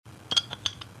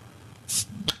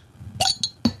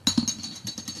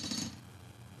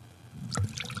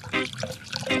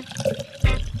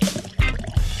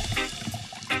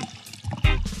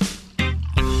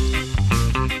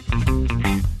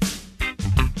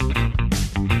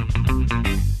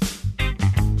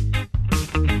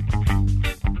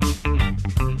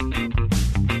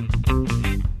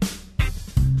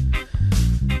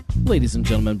Ladies and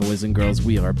gentlemen, boys and girls,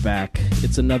 we are back.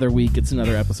 It's another week. It's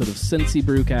another episode of Cincy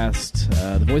Brewcast,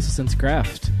 the voice of Cincy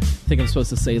Craft. I think I'm supposed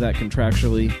to say that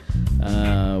contractually.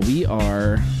 We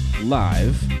are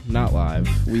live. Not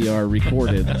live. We are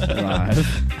recorded live.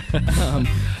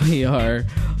 We are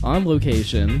on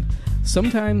location.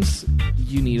 Sometimes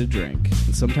you need a drink.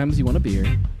 And sometimes you want a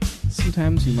beer.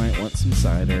 Sometimes you might want some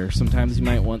cider. Sometimes you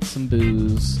might want some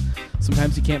booze.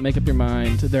 Sometimes you can't make up your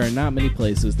mind. There are not many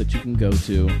places that you can go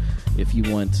to if you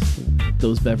want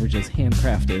those beverages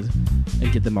handcrafted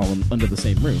and get them all under the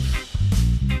same roof.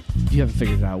 If you haven't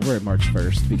figured it out, we're at March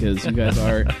 1st because you guys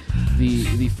are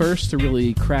the first to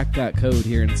really crack that code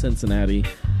here in Cincinnati.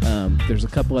 There's a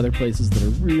couple other places that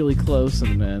are really close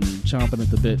and chomping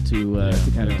at the bit to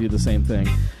kind of do the same thing.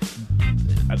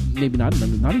 Maybe not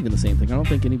even the same thing. I don't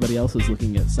think anybody else is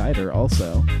looking at cider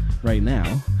also right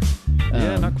now.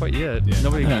 Not quite yet. Yeah,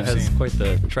 nobody has quite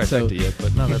the trifecta yet,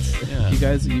 but no, that's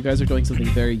You guys are doing something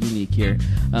very unique here.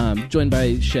 Joined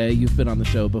by Shay, you've been on the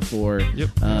show before. Yep.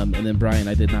 And then Brian,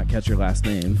 I did not catch your last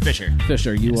name.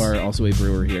 Fisher, you are also a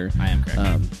brewer here. I am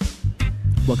correct.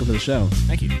 Welcome to the show.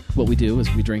 Thank you. What we do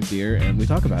is we drink beer and we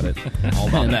talk about it. All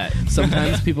about that.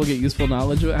 Sometimes people get useful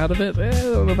knowledge out of it. I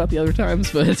don't know about the other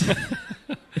times, but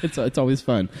it's always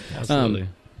fun. Absolutely.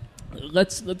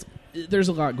 Let's. There's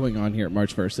a lot going on here at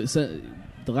March 1st.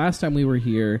 The last time we were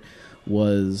here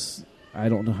was, I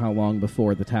don't know how long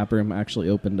before the tap room actually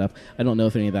opened up. I don't know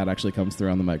if any of that actually comes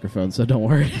through on the microphone, so don't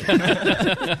worry.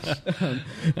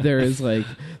 There's like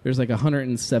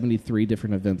 173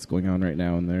 different events going on right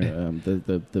now, and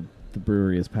the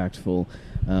brewery is packed full.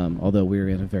 Although we're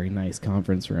in a very nice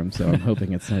conference room, so I'm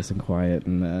hoping it's nice and quiet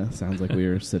and sounds like we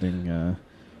were sitting, I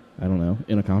don't know,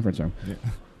 in a conference room. Yeah.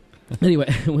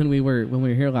 Anyway, when we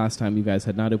were here last time, you guys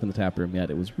had not opened the tap room yet.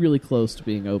 It was really close to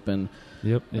being open.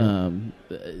 Yep.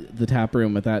 The tap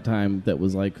room at that time that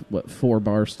was like 4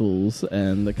 bar stools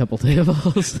and a couple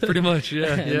tables. Pretty much,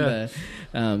 yeah.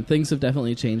 And, things have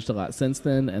definitely changed a lot since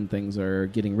then, and things are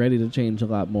getting ready to change a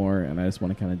lot more. And I just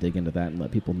want to kind of dig into that and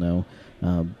let people know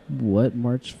what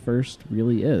March 1st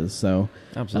really is. So,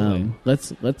 absolutely.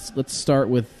 Let's start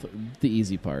with the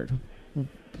easy part.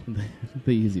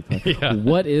 The easy part. Yeah.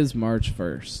 What is March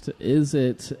 1st? Is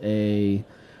it a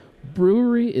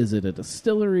brewery? Is it a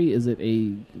distillery? Is it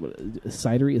a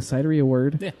cidery? Is cidery a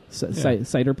word? Yeah.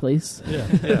 Cider place?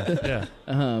 Yeah.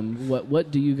 What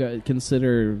do you guys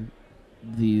consider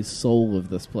the soul of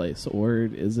this place? Or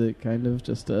is it kind of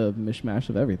just a mishmash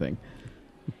of everything?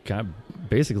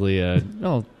 Basically,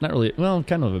 no, not really. Well,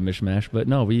 kind of a mishmash, but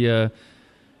no, we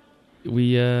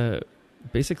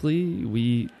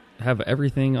have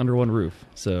everything under one roof,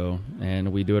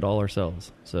 and we do it all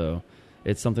ourselves. So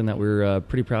it's something that we're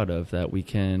pretty proud of, that we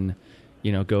can,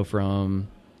 go from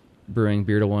brewing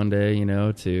beer to one day,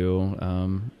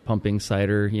 to pumping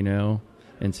cider,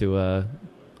 into our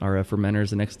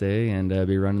fermenters the next day, and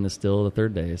be running the still the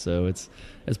third day. So it's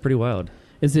pretty wild.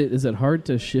 Is it hard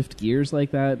to shift gears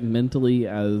like that mentally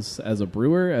as a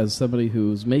brewer, as somebody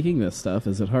who's making this stuff?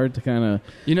 Is it hard to kind of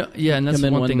and that's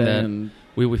one thing that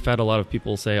we've had a lot of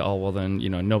people say, oh, well then,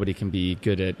 nobody can be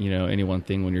good at, any one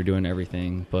thing when you're doing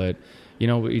everything. But,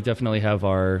 we definitely have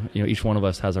our, each one of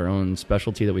us has our own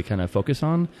specialty that we kind of focus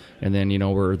on. And then,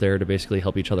 we're there to basically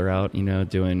help each other out,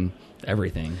 doing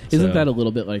everything. Isn't that a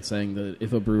little bit like saying that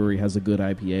if a brewery has a good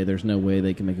IPA, there's no way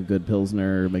they can make a good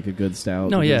Pilsner or make a good stout?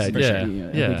 No, I think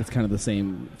it's kind of the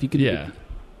same.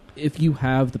 If you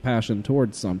have the passion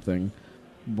towards something,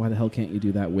 why the hell can't you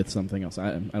do that with something else?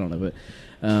 I don't know, but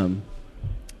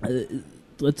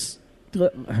let's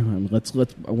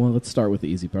start with the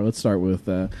easy part. Let's start with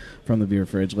from the beer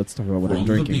fridge. Let's talk about what I'm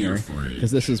drinking here, because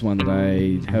this is one that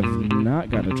I have not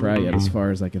got to try yet, as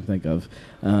far as I can think of.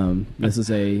 This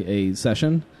is a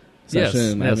session. Yes,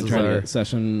 I haven't tried it.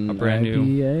 Session, a brand IPA,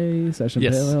 new session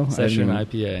pale ale. Session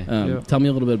IPA. Tell me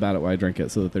a little bit about it while I drink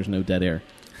it, so that there's no dead air.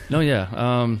 No,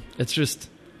 yeah, it's just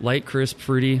light, crisp,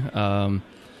 fruity.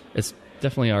 It's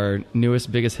definitely our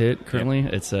newest, biggest hit currently. Yeah.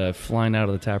 It's flying out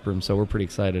of the tap room, so we're pretty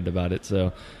excited about it.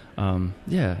 So,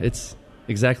 it's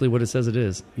exactly what it says it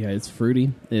is. Yeah, it's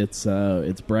fruity. It's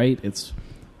bright. It's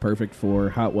perfect for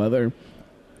hot weather.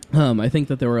 I think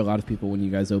that there were a lot of people when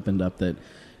you guys opened up that,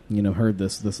 heard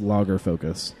this lager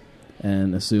focus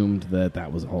and assumed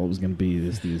that was all it was going to be.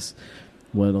 These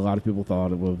what a lot of people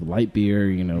thought of light beer,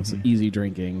 it's easy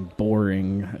drinking,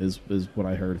 boring is what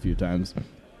I heard a few times.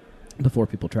 Before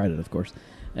people tried it, of course.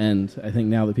 And I think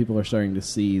now that people are starting to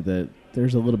see that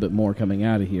there's a little bit more coming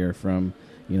out of here from,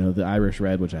 the Irish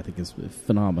Red, which I think is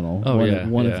phenomenal. Oh,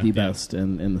 one of the best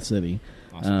in the city.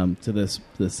 Awesome. To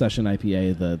the Session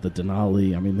IPA, the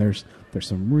Denali. I mean, there's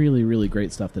some really, really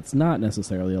great stuff that's not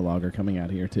necessarily a lager coming out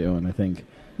here too, and I think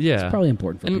it's probably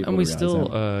important for people. And we to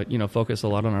still focus a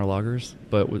lot on our lagers,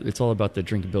 but it's all about the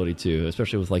drinkability too,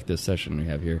 especially with like this session we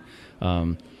have here.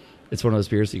 It's one of those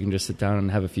beers that you can just sit down and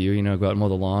have a few, go out and mow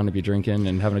the lawn and be drinking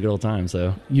and having a good old time.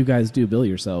 So you guys do bill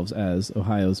yourselves as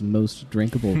Ohio's most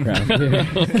drinkable craft beer.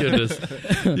 Oh goodness,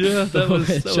 yeah, that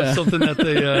was something that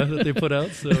they put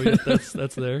out. So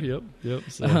that's there. Yep.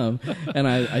 So. And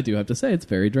I do have to say it's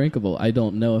very drinkable. I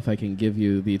don't know if I can give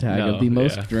you the tag of the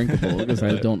most drinkable because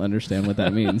I don't understand what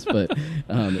that means. But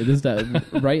it is that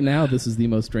right now this is the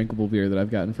most drinkable beer that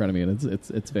I've got in front of me, and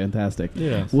it's fantastic.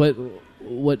 Yeah.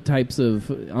 What types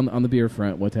of on the beer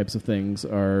front? What types of things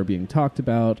are being talked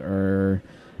about, or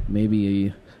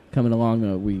maybe coming along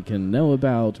that we can know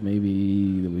about?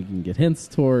 Maybe that we can get hints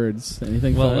towards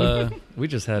anything. Well, we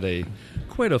just had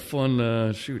quite a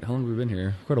fun shoot. How long have we been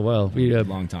here? Quite a while. We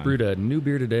long time. Brewed a new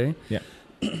beer today. Yeah.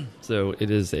 So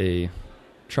it is a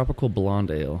tropical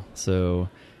blonde ale. So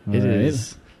All it right.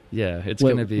 is. Yeah, it's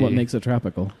going to be. What makes it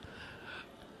tropical?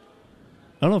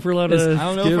 I don't know if we're allowed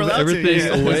to give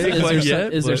everything away quite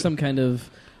yet. Is there some kind of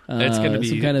it's going to be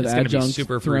some kind of adjunct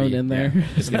super thrown fruity. in there? Yeah.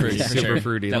 It's going to be super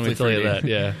fruity. Let me tell you that.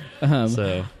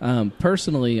 Yeah.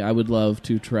 Personally, I would love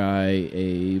to try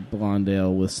a blonde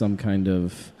ale with some kind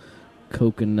of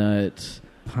coconut,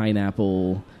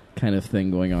 pineapple kind of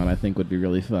thing going on. I think would be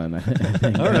really fun. I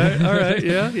think. All right.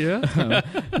 Yeah.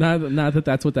 Not that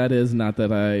that's what that is. Not that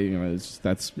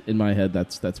that's in my head.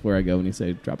 That's where I go when you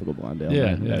say tropical blonde ale.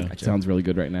 Yeah. That sounds really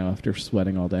good right now after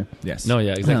sweating all day. Yes. No.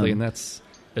 Yeah. Exactly. And it's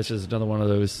just another one of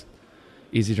those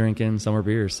easy drinking summer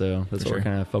beers. So that's what we're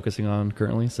kind of focusing on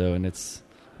currently. So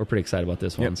we're pretty excited about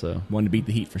this one. So one to beat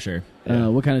the heat for sure. Yeah.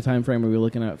 What kind of time frame are we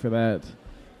looking at for that?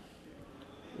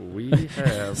 We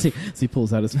have. See, he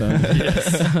pulls out his phone.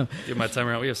 Yes. Give my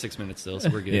timer out. We have 6 minutes still,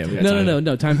 so we're good. Yeah,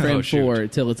 No. Time frame for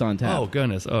till it's on tap. Oh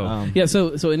goodness. Oh. Yeah.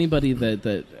 So anybody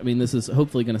that I mean, this is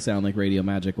hopefully going to sound like radio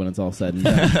magic when it's all said and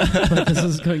done. But this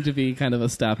is going to be kind of a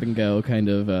stop and go kind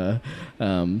of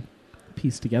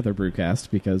piece together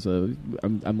brewcast because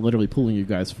I'm literally pulling you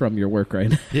guys from your work right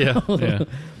now. Yeah.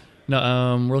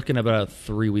 No, we're looking at about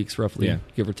 3 weeks roughly,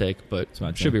 give or take, but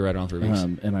should be right around 3 weeks.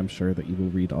 And I'm sure that you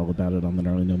will read all about it on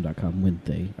thegnarlygnome.com when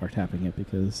they are tapping it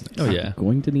because I'm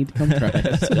going to need to come try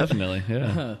it. Definitely,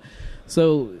 yeah.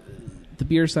 So the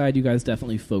beer side, you guys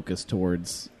definitely focus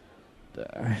towards,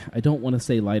 I don't want to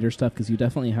say lighter stuff because you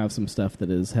definitely have some stuff that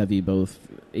is heavy both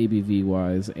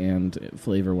ABV-wise and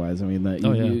flavor-wise. I mean,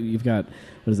 you've got,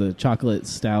 what is it, chocolate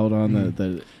stout on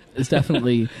the it's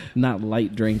definitely not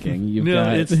light drinking.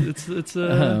 It's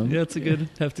a good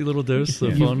hefty little dose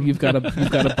of fun. You've got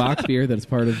a Bach beer that's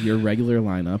part of your regular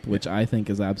lineup, which I think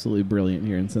is absolutely brilliant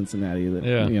here in Cincinnati.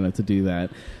 To do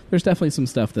that. There's definitely some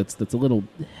stuff that's a little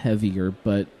heavier,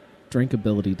 but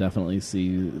drinkability definitely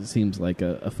seems like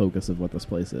a focus of what this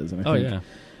place is. And I think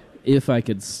if I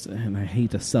could, and I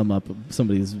hate to sum up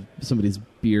somebody's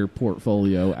beer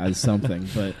portfolio as something,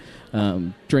 but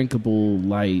drinkable,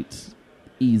 light,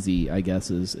 easy, I guess,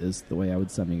 is the way I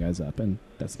would sum you guys up. And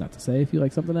that's not to say if you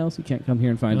like something else, you can't come here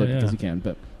and find it because you can.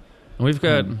 But and we've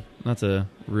got, not to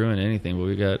ruin anything, but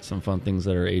we've got some fun things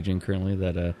that are aging currently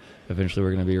that eventually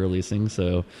we're going to be releasing.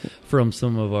 So from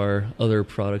some of our other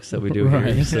products that we do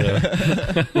here.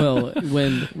 So. Well,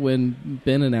 when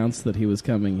Ben announced that he was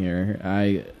coming here,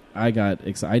 I got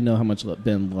excited. I know how much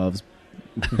Ben loves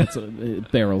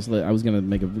barrels. I was going to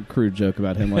make a crude joke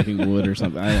about him liking wood or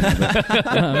something. I don't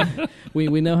know. But,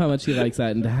 we know how much he likes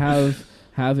that, and to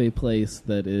have a place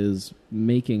that is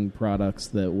making products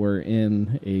that were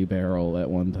in a barrel at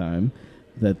one time,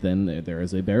 that then there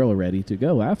is a barrel ready to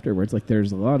go afterwards. Like,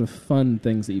 there's a lot of fun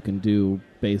things that you can do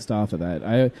based off of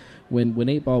that. When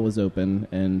 8 Ball was open,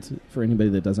 and for anybody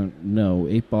that doesn't know,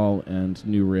 8 Ball and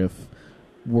New Riff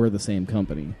were the same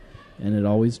company. And it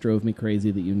always drove me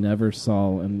crazy that you never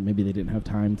saw, and maybe they didn't have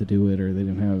time to do it, or they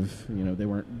didn't have, they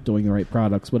weren't doing the right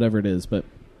products, whatever it is, but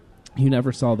you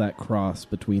never saw that cross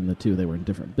between the two. They were in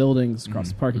different buildings, across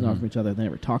the parking lot from each other. They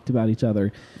never talked about each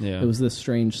other. Yeah. It was this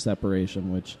strange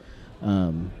separation, which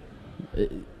I'm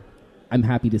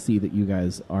happy to see that you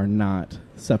guys are not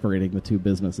separating the two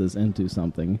businesses into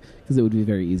something, because it would be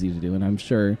very easy to do. And I'm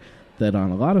sure that on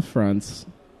a lot of fronts,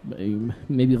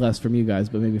 maybe less from you guys,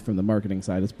 but maybe from the marketing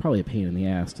side, it's probably a pain in the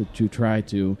ass to try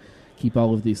to keep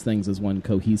all of these things as one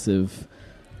cohesive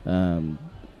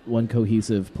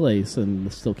place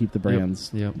and still keep the brands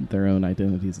their own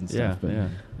identities and stuff. But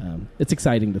it's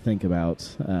exciting to think about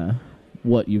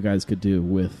what you guys could do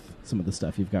with some of the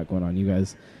stuff you've got going on. You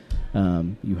guys,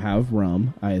 you have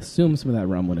rum. I assume some of that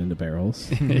rum went into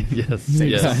barrels. Yes.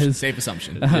 Safe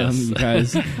assumption. Yes. You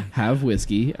guys have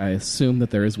whiskey. I assume that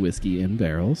there is whiskey in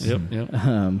barrels. Yep.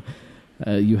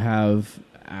 You have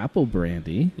apple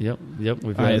brandy. Yep.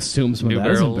 We've I assume some new of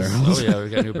that is in barrels. barrels. Oh yeah,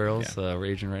 we've got new barrels. We're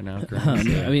aging right now.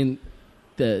 I mean,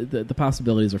 the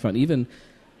possibilities are fun. Even,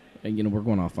 we're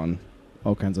going off on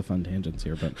all kinds of fun tangents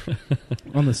here, but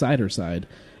on the cider side,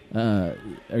 are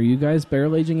you guys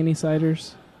barrel aging any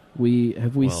ciders?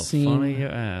 Have we seen? Funny you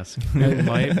ask. We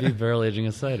might be barrel aging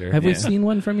a cider. Have we seen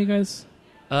one from you guys?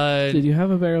 Did you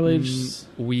have a barrel aged?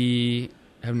 We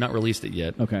have not released it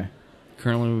yet. Okay.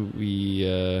 Currently, we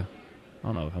I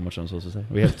don't know how much I'm supposed to say.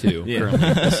 We have 2 Yeah.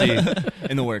 currently. We'll see.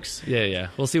 In the works. Yeah.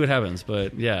 We'll see what happens,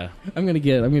 but yeah. I'm gonna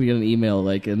get an email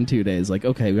like in 2 days. Like,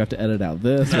 okay, we have to edit out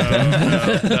this.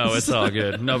 No, it's all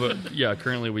good. No, but yeah,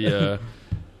 currently we have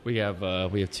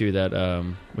 2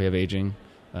 that we have aging,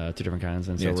 2 different kinds,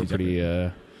 and so Yeah,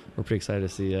 we're pretty excited to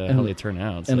see how they turn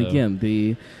out. And so. again,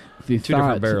 the 2 thought,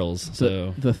 different barrels.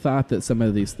 So the thought that some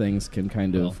of these things can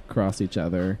kind of cross each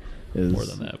other is more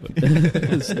than that, but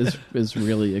is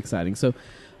really exciting. So,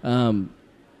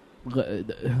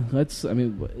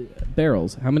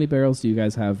 barrels. How many barrels do you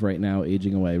guys have right now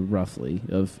aging away, roughly,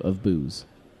 of booze?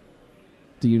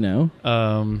 Do you know?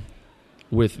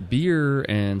 With beer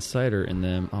and cider in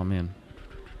them, oh man,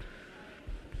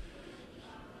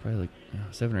 probably like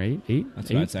 7 or 8. 8.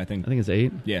 That's 8? what I'd say. I think it's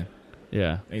 8. Yeah.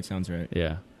 Yeah. 8 sounds right.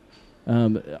 Yeah.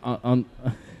 Go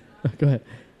ahead.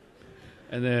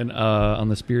 And then on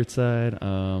the spirit side,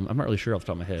 I'm not really sure off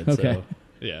the top of my head. Okay. So,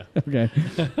 yeah. Okay.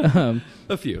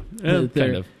 A few. There-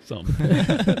 Kind of. Some.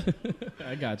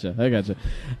 I gotcha.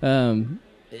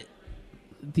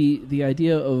 The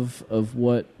idea of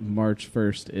what March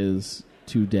 1st is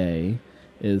today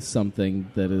is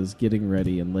something that is getting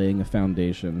ready and laying a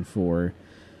foundation for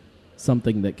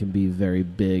something that can be very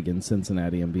big in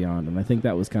Cincinnati and beyond. And I think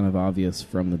that was kind of obvious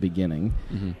from the beginning.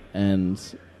 Mm-hmm.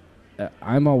 And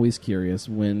I'm always curious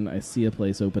when I see a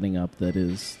place opening up that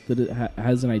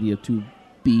has an idea to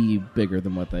be bigger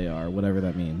than what they are, whatever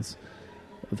that means,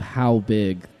 of how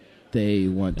big they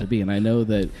want to be. And I know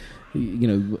that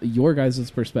your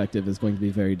guys' perspective is going to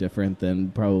be very different than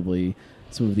probably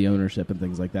some of the ownership and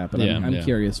things like that. But I'm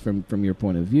curious from your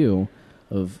point of view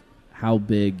of how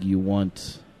big you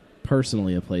want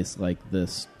personally a place like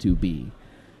this to be.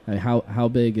 How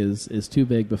big is too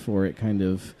big before it kind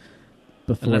of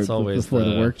before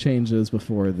the work changes,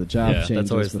 before the job changes.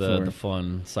 That's always the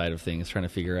fun side of things, trying to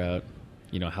figure out,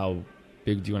 how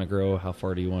big do you want to grow, how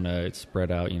far do you want to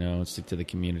spread out, stick to the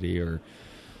community or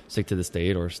stick to the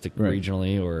state or stick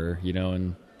regionally or,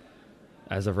 and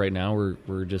as of right now,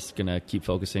 we're just going to keep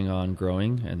focusing on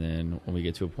growing. And then when we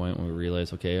get to a point when we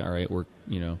realize, okay, all right, we're,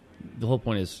 the whole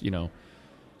point is,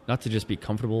 not to just be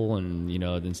comfortable and,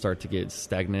 then start to get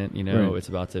stagnant, It's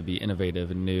about to be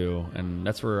innovative and new. And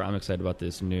that's where I'm excited about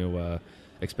this new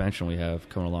expansion we have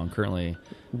coming along currently,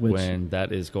 when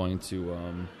that is going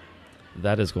to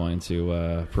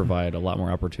provide a lot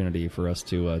more opportunity for us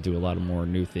to do a lot of more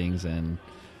new things. And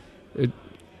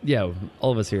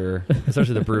all of us here,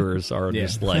 especially the brewers, are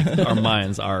just like, our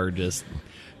minds are just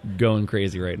going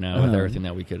crazy right now with everything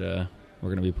that we're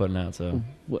going to be putting out. So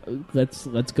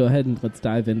let's go ahead and let's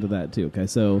dive into that too. Okay,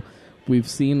 so we've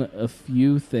seen a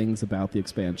few things about the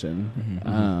expansion.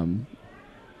 Mm-hmm.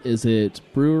 Is it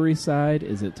brewery side?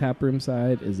 Is it taproom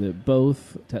side? Is it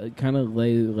both? Kind of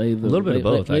lay the a little bit of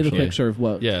both. Lay the actually. picture of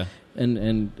what. Yeah.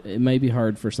 And it may be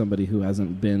hard for somebody who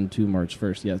hasn't been to March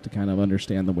 1st yet to kind of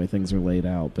understand the way things are laid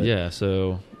out. But yeah.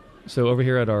 So over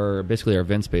here at our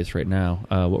event space right now,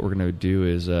 what we're going to do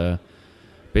is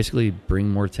basically bring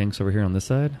more tanks over here on this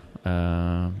side,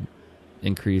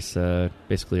 increase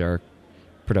basically our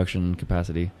production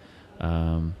capacity.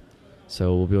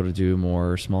 So we'll be able to do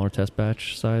more smaller test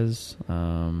batch size,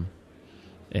 and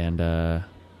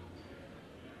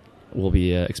we'll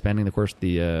be expanding, of course,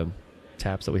 the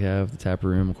taps that we have, the tap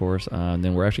room, of course. And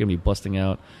then we're actually going to be busting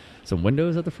out some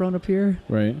windows at the front up here,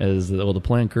 right? As the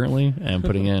plan currently, and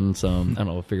putting in some, I don't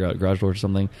know, we'll figure out garage doors or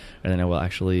something, and then I will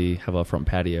actually have a front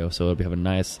patio, so it'll have a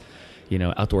nice,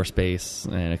 outdoor space,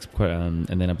 and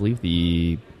then I believe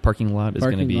the parking lot is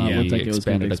going to be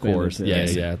expanded, of course. Too.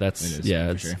 Yeah. That's it's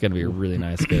going to be really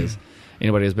nice because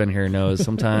anybody who's been here knows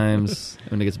sometimes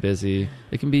when it gets busy,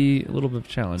 it can be a little bit of a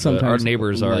challenge. Sometimes, but our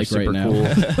neighbors are super cool.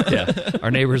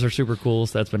 Our neighbors are super cool,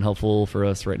 so that's been helpful for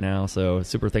us right now. So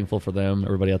super thankful for them,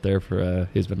 everybody out there for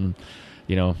who's been,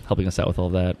 helping us out with all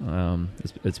that.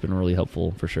 It's been really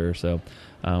helpful for sure. So,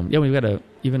 we've got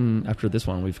even after this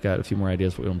one, we've got a few more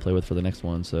ideas what we want to play with for the next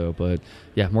one. So, but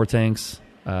yeah, more tanks,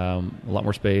 a lot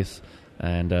more space,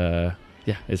 and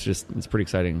it's pretty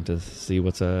exciting to see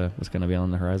what's going to be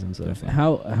on the horizon. So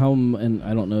how and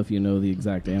I don't know if you know the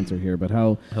exact answer here, but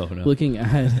how looking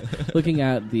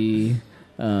at the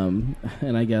and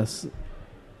I guess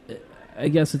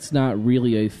it's not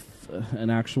really an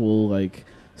actual like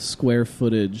square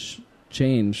footage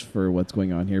change for what's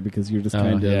going on here because you're just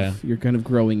you're kind of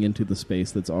growing into the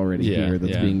space that's already here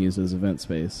that's being used as event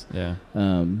space. Yeah.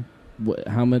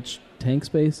 How much tank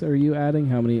space are you adding?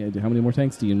 How many more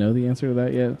tanks? Do you know the answer to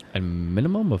that yet? A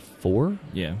minimum of 4.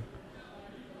 Yeah.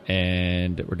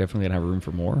 And we're definitely going to have room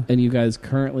for more. And you guys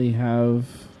currently have...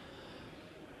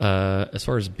 as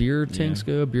far as beer tanks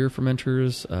go, beer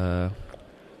fermenters,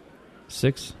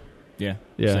 6. Yeah.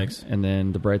 6. And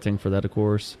then the bright tank for that, of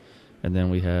course. And then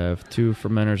we have 2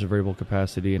 fermenters of variable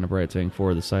capacity and a bright tank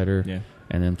for the cider. Yeah.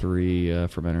 And then 3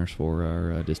 fermenters for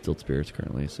our distilled spirits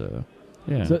currently. So...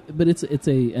 yeah, but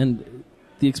and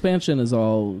the expansion is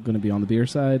all going to be on the beer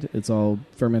side. It's all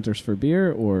fermenters for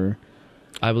beer, or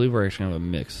I believe we're actually going to have a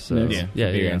mix. So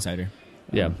beer and cider.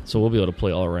 Yeah, so we'll be able to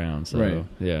play all around. So right.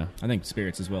 Yeah, I think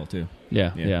spirits as well too.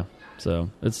 Yeah.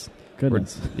 So it's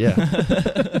goodness.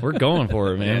 We're going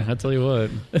for it, man. I tell you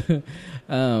what.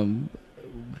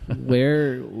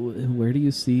 Where do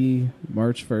you see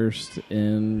March 1st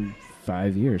in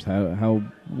 5 years?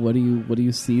 What do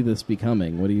you see this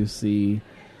becoming? What do you see,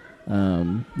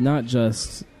 not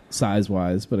just size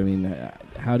wise, but I mean,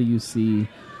 how do you see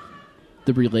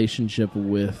the relationship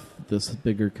with this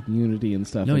bigger community and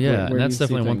stuff? No, and that's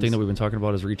definitely one thing that we've been talking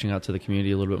about is reaching out to the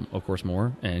community a little bit, of course,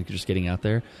 more and just getting out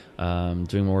there,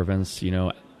 doing more events.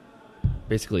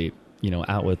 Basically,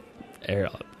 out with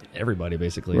everybody,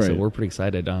 basically. Right. So we're pretty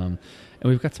excited, and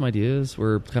we've got some ideas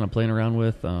we're kind of playing around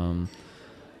with.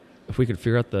 If we could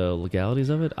figure out the legalities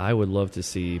of it, I would love to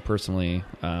see personally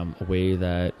a way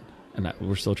that, and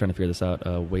we're still trying to figure this out,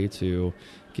 a way to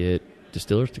get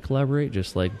distillers to collaborate,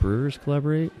 just like brewers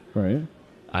collaborate. Right.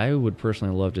 I would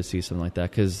personally love to see something like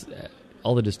that because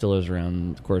all the distillers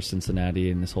around, of course,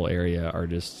 Cincinnati and this whole area are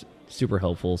just super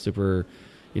helpful, super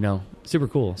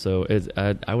cool. So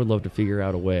I would love to figure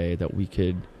out a way that we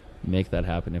could make that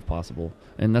happen if possible.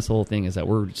 And that's the whole thing, is that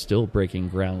we're still breaking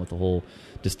ground with the whole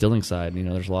distilling side.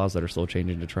 There's laws that are still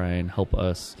changing to try and help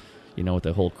us, with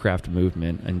the whole craft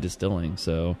movement and distilling.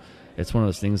 So it's one of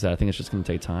those things that I think it's just going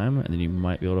to take time, and then you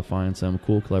might be able to find some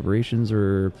cool collaborations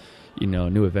or,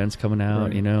 new events coming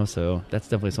out, right. So that's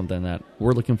definitely something that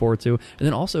we're looking forward to. And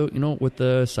then also, with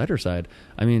the cider side,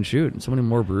 I mean, shoot, so many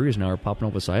more breweries now are popping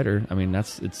up with cider. I mean,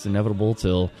 it's inevitable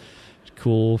till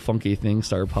cool, funky things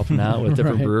start popping out with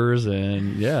different right. brewers,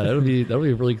 and that'll be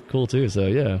really cool too. So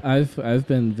yeah, I've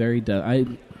been very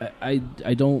I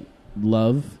don't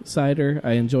love cider.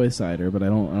 I enjoy cider, but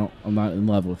I'm not in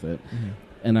love with it. Mm-hmm.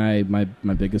 And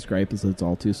my biggest gripe is that it's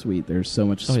all too sweet. There's so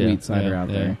much sweet cider out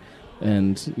there.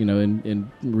 And,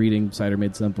 in reading Cider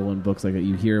Made Simple and books like that,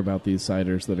 you hear about these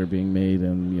ciders that are being made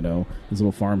in, these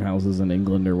little farmhouses in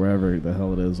England or wherever the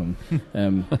hell it is.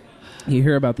 And you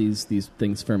hear about these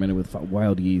things fermented with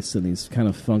wild yeast and these kind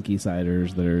of funky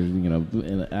ciders that are,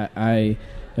 and I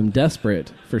am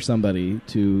desperate for somebody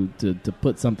to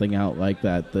put something out like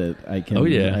that I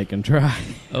can I can try.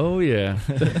 Oh, yeah.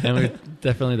 And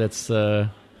that's...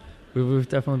 We've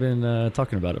definitely been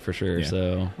talking about it for sure. Yeah.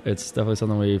 So it's definitely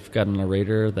something we've got on our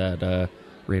radar. There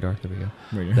we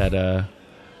go. That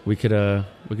we could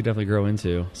definitely grow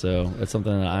into. So it's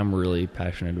something that I'm really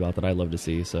passionate about, that I love to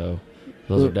see. So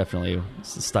those are definitely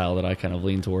the style that I kind of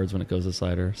lean towards when it goes to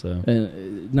cider. So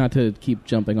not to keep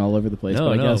jumping all over the place,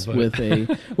 but I guess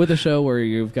with a show where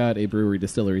you've got a brewery,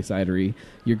 distillery, cidery,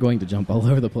 you're going to jump all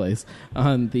over the place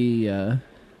on the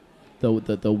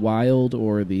wild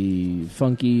or the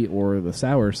funky or the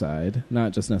sour side,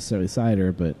 not just necessarily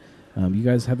cider, but you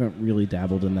guys haven't really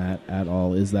dabbled in that at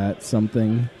all. Is that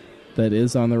something that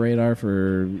is on the radar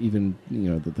for even,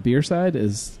 the beer side?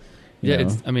 It's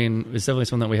definitely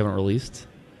something that we haven't released.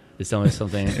 It's definitely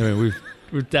something, I mean,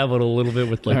 we've dabbled a little bit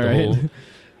with whole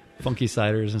funky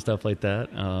ciders and stuff like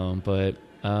that. But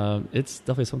it's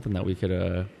definitely something that we could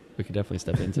definitely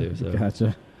step into.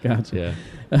 So. Gotcha. Yeah.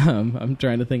 I'm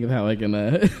trying to think of how I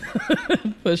can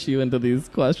push you into these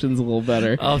questions a little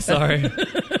better. Oh, sorry.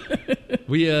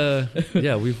 We've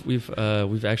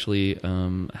actually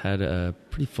had a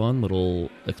pretty fun little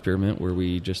experiment where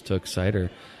we just took cider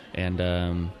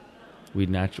and we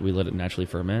let it naturally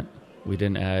ferment. We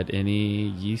didn't add any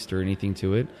yeast or anything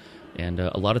to it, and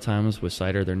a lot of times with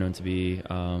cider, they're known to be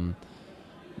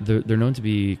they're known to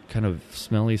be kind of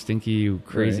smelly, stinky,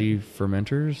 crazy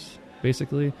fermenters,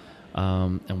 basically.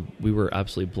 And we were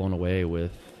absolutely blown away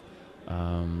with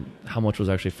how much was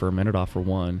actually fermented off, for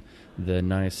one, the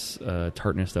nice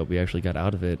tartness that we actually got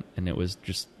out of it, and it was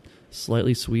just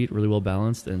slightly sweet, really well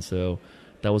balanced, and so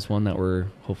that was one that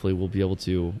we'll be able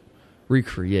to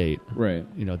recreate, right?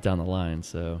 Down the line.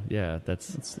 So yeah,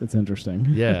 it's interesting.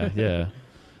 yeah.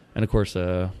 And of course,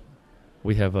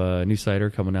 we have a new cider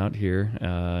coming out here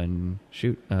in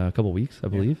a couple weeks, I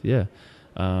believe. Yeah,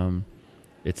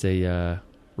 it's a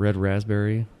red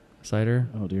raspberry cider.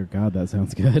 Oh dear God, that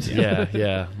sounds good.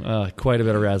 Yeah. Quite a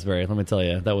bit of raspberry. Let me tell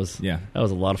you, that was a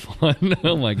lot of fun.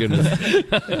 Oh my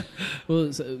goodness.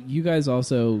 Well, so you guys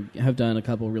also have done a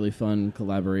couple really fun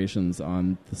collaborations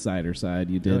on the cider side.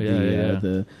 You did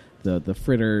the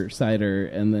fritter cider,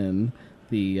 and then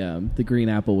the green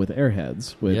apple with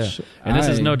Airheads, which and this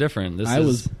is no different. I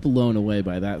was blown away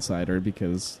by that cider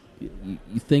because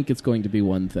you think it's going to be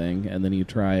one thing, and then you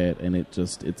try it, and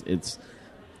it's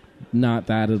not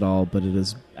that at all, but it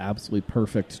is absolutely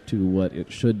perfect to what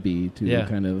it should be to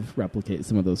kind of replicate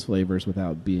some of those flavors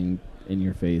without being in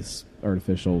your face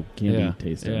artificial candy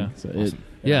tasting. Yeah. So awesome.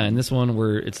 And this one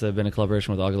it's been a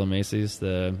collaboration with Agalo Macy's,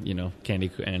 the candy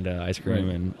and ice cream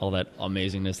and all that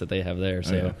amazingness that they have there.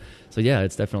 So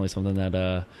it's definitely something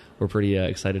that we're pretty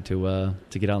excited to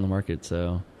get out on the market.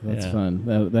 So that's fun.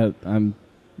 That I'm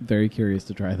very curious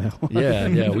to try that one.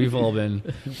 Yeah. We've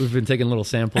been taking little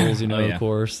samples, of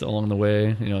course, along the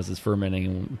way, as it's fermenting,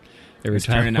 and every it's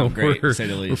time turning out great, to say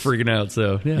the least. We're freaking out.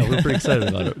 So we're pretty excited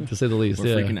about it, to say the least.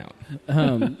 We're freaking out.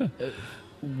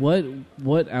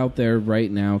 What out there right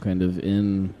now, kind of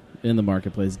in the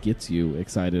marketplace, gets you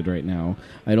excited right now?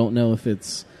 I don't know if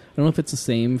it's the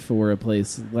same for a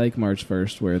place like March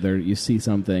 1st, where you see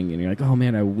something and you're like, oh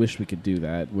man, I wish we could do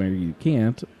that, where you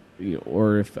can't.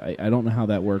 Or if I don't know how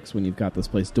that works when you've got this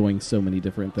place doing so many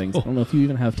different things. I don't know if you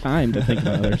even have time to think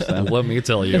about other stuff. Let me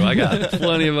tell you, I got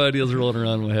plenty of ideas rolling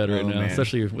around in my head right now,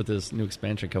 especially with this new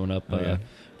expansion coming up.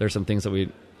 There's some things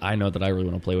that I know that I really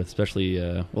want to play with, especially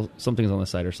some things on the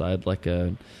cider side, like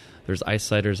there's ice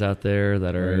ciders out there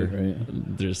that are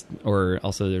there's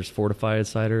fortified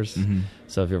ciders. Mm-hmm.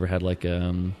 So if you ever had like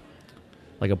a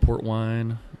port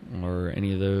wine or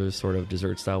any of those sort of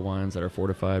dessert style wines that are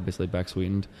fortified, basically back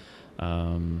sweetened,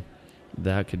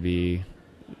 that could be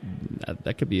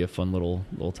a fun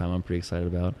little time I'm pretty excited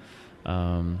about.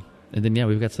 And then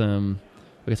we've got some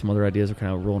other ideas. We're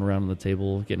kind of rolling around on the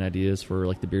table, getting ideas for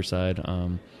like the beer side.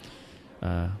 And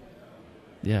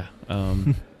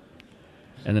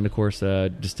then of course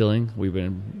distilling. We've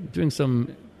been doing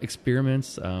some experiments,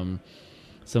 some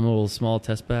little small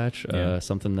test batch,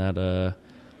 something that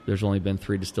there's only been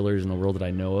 3 distillers in the world that I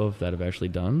know of that have actually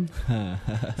done.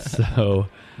 So,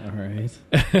 all right.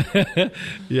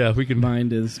 We can.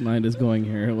 Mind is going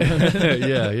here.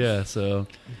 Yeah. So,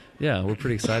 we're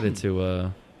pretty excited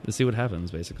to see what happens,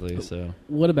 basically. So,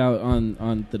 what about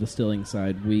on the distilling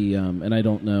side? We and I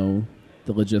don't know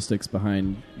the logistics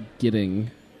behind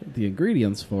getting the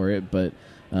ingredients for it, but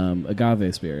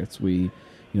agave spirits.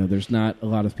 There's not a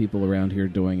lot of people around here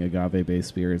doing agave-based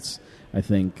spirits. I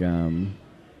think.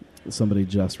 Somebody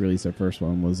just released their first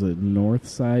one. Was it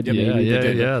Northside?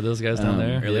 Yeah. Those guys down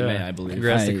there. Early May, I believe.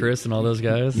 Congrats to Chris and all those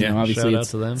guys. Yeah, obviously shout out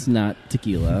to them. It's not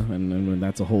tequila, and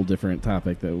that's a whole different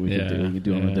topic that we could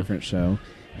do on a different show.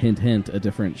 Hint, hint, a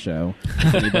different show.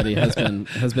 If anybody has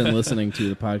been listening to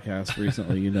the podcast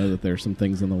recently, you know that there's some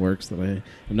things in the works that I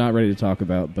am not ready to talk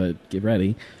about, but get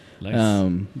ready. Nice.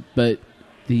 But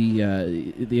the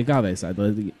agave side.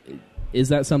 Is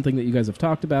that something that you guys have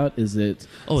talked about? Is it?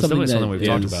 It's definitely something we've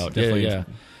talked about. Yeah.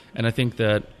 And I think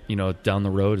that down the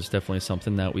road is definitely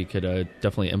something that we could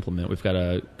definitely implement. We've got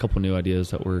a couple new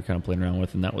ideas that we're kind of playing around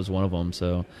with, and that was one of them.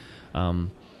 So,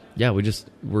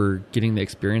 we're getting the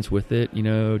experience with it.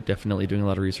 Definitely doing a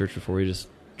lot of research before we just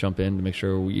jump in to make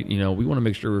sure we want to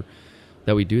make sure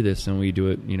that we do this and we do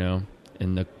it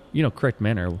in the correct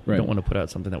manner. Right. We don't want to put out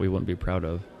something that we wouldn't be proud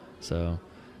of. So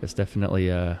it's definitely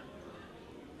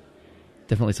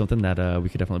something that we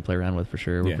could definitely play around with for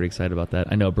sure. We're pretty excited about that.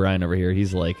 I know Brian over here,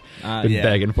 he's like been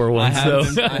begging for one. I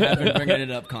have been bringing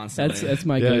it up constantly. That's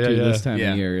my go-to this time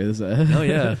of year is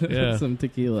some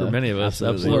tequila. For many of us,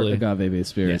 absolutely. Agave-based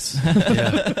spirits.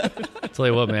 Yes. Tell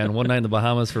you what, man, one night in the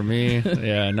Bahamas for me,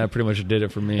 yeah, and that pretty much did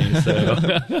it for me.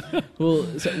 So, well,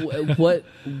 so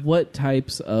what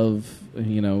types of,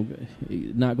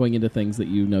 not going into things that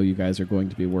you guys are going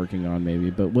to be working on, maybe,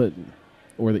 but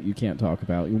or that you can't talk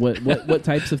about. What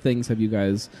types of things have you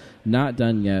guys not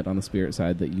done yet on the spirit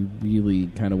side that you really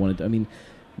kind of wanted to? I mean,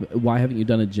 why haven't you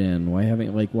done a gin? Why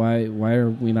are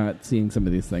we not seeing some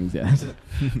of these things yet?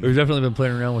 We've definitely been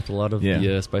playing around with a lot of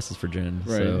the spices for gin,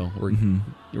 right. So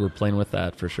we're playing with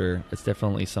that for sure. It's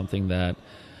definitely something that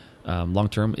long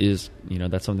term is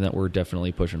that's something that we're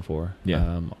definitely pushing for.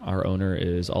 Yeah. Our owner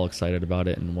is all excited about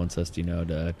it and wants us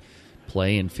to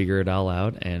play and figure it all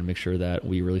out and make sure that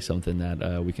we release something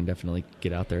that we can definitely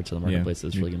get out there to the marketplace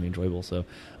that's really going to be enjoyable. So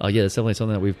it's definitely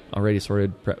something that we've already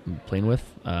started playing with.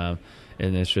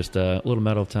 And it's just a little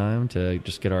matter of time to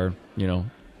just get our,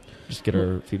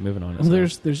 feet moving on it. Well,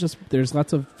 there's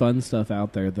lots of fun stuff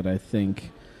out there that I think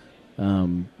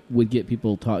would get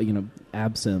people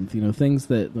absinthe, things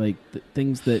that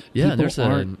there's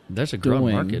a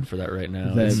growing market for that right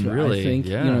now. It's really, I think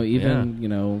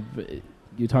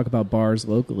you talk about bars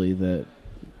locally that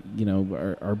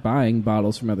are buying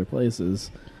bottles from other places.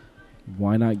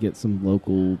 Why not get some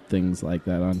local things like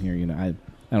that on here? I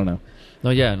don't know.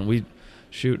 No, yeah, and it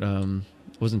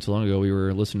wasn't too long ago we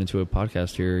were listening to a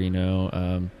podcast here,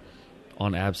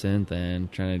 on absinthe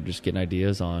and trying to just get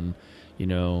ideas on,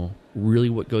 really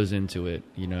what goes into it,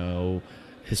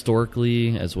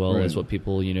 historically as well as what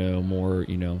people, more,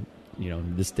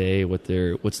 this day, what's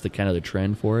the kind of the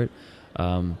trend for it.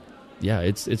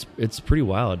 It's pretty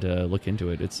wild to look into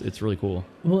it. It's really cool.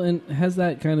 Well, and has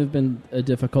that kind of been a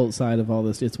difficult side of all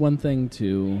this? It's one thing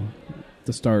to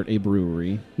start a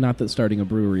brewery. Not that starting a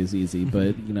brewery is easy,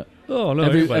 but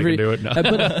everybody can do it now.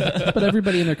 but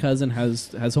everybody and their cousin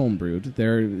has homebrewed.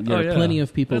 There are plenty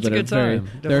of people that are very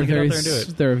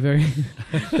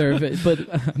but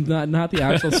not the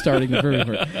actual starting the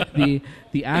brewery.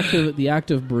 The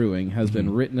act of brewing has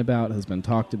been written about, has been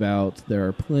talked about. There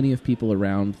are plenty of people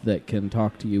around that can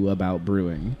talk to you about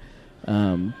brewing.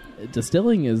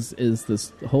 Distilling is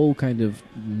this whole kind of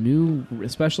new,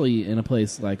 especially in a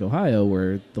place like Ohio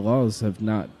where the laws have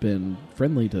not been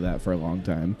friendly to that for a long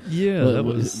time. Yeah,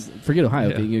 forget Ohio.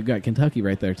 Yeah. You've got Kentucky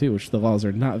right there too, which the laws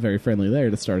are not very friendly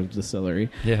there to start a distillery.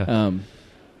 Yeah.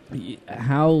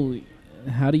 How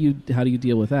do you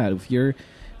deal with that? If you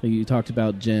talked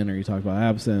about gin or you talked about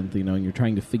absinthe, and you're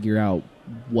trying to figure out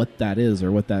what that is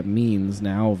or what that means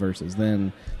now versus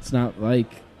then, it's not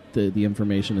like the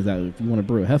information is that if you want to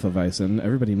brew a Hefeweizen,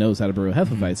 everybody knows how to brew a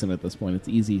Hefeweizen at this point. It's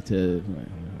easy to,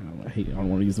 I don't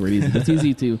want to use the word easy, but it's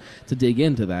easy to dig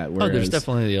into that. There's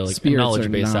definitely a knowledge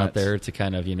base out there to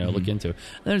kind of, look into.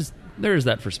 There's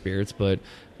that for spirits, but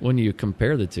when you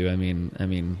compare the two, I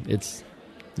mean, it's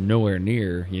nowhere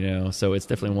near, so it's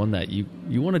definitely one that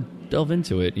you want to delve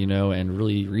into it, and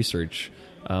really research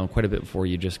quite a bit before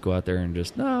you just go out there and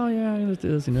just, let's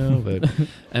do this, but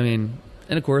I mean,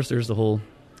 and of course there's the whole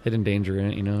hidden danger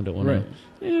in it, you don't want to,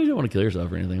 you don't want to kill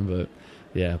yourself or anything, but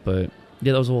that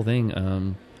was the whole thing.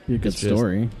 Be a good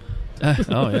story.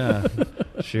 Oh yeah,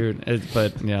 shoot.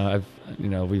 But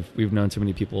we've known too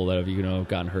many people that have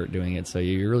gotten hurt doing it, so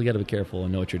you really got to be careful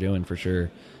and know what you're doing for sure.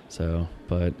 So,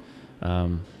 but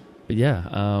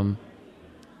yeah,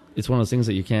 it's one of those things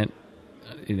that you can't,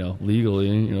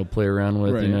 legally, play around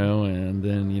with, and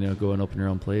then go and open your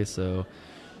own place. So,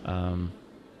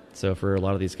 so for a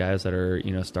lot of these guys that are,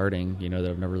 starting, that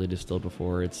have never really distilled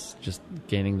before, it's just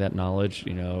gaining that knowledge,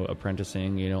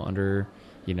 apprenticing, under,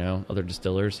 other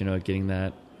distillers, getting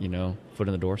that, foot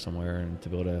in the door somewhere and to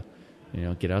be able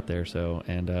to, get out there. So,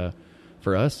 and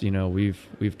for us,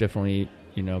 we've definitely,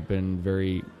 been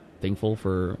very thankful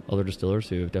for other distillers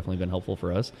who have definitely been helpful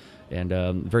for us and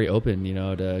very open,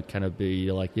 to kind of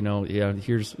be like,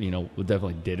 here's, what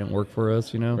definitely didn't work for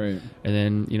us, Right. And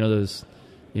then, those,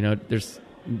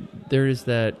 there is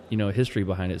that, history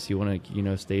behind it. So you want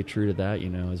to, stay true to that,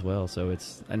 as well. So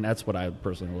and that's what I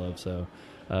personally love. So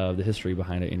the history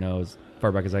behind it, as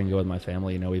far back as I can go with my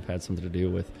family, we've had something to do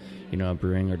with,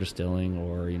 brewing or distilling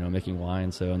or, making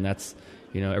wine. So, and that's,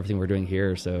 everything we're doing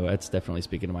here. So that's definitely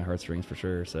speaking to my heartstrings for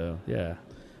sure. So, yeah.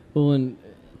 Well, and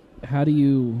how do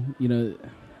you,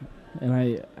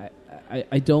 and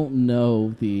I don't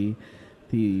know the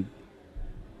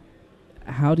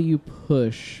how do you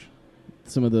push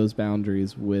some of those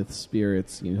boundaries with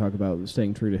spirits? You talk about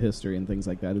staying true to history and things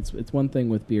like that. It's one thing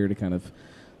with beer to kind of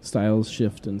styles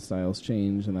shift and styles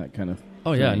change and that kind of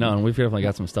thing. And we've definitely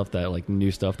got some stuff that, like,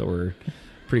 new stuff that we're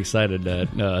pretty excited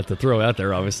to throw out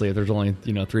there. Obviously, if there's only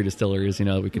 3 distilleries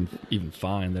that we can even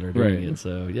find that are doing it.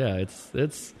 So yeah,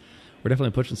 it's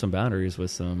definitely pushing some boundaries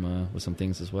with some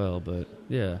things as well. But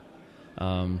yeah.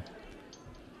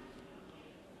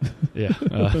 Yeah.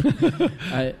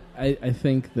 I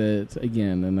think that,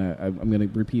 again, and I'm going to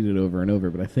repeat it over and over,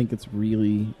 but I think it's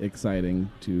really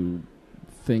exciting to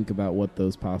think about what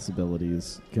those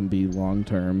possibilities can be long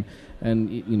term,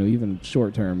 and even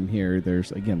short term. Here,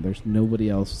 there's nobody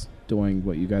else doing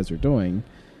what you guys are doing,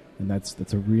 and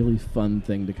that's a really fun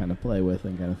thing to kind of play with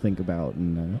and kind of think about,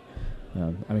 and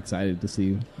I'm excited to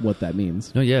see what that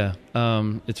means. No, yeah,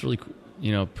 it's really,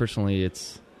 personally,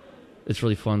 it's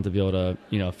really fun to be able to,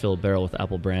 fill a barrel with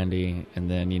apple brandy and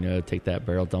then, take that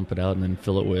barrel, dump it out, and then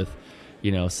fill it with,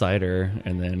 cider.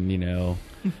 And then,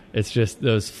 it's just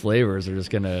those flavors are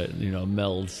just going to,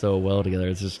 meld so well together.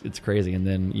 It's crazy. And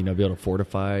then, be able to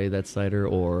fortify that cider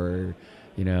or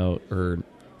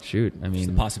shoot. I mean, just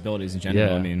the possibilities in general.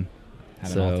 Yeah. I mean,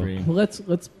 having all three. Well, let's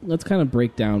kind of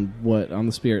break down what, on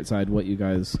the spirit side, what you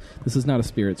guys, this is not a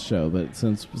spirits show, but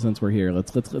since we're here,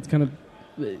 let's kind of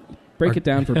break it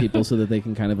down for people so that they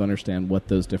can kind of understand what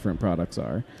those different products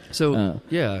are. So,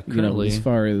 currently, as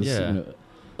far as a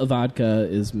vodka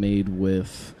is made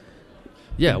with,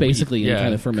 in kind of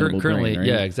fermentable currently, grain, right?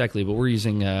 Yeah, exactly. But we're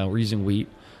using wheat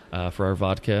for our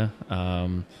vodka.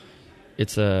 We're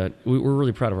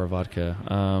really proud of our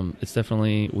vodka. It's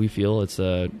definitely, we feel it's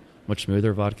a much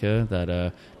smoother vodka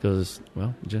that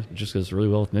just goes really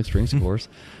well with mixed drinks, of course.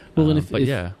 Well, and if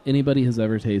anybody has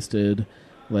ever tasted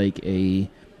like a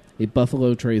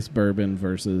Buffalo Trace bourbon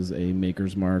versus a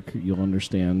Maker's Mark, you'll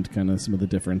understand kind of some of the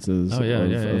differences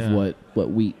of what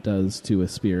wheat does to a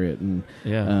spirit, and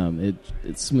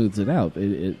it smooths it out.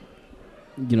 It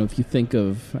if you think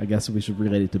of, I guess we should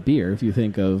relate it to beer. If you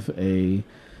think of a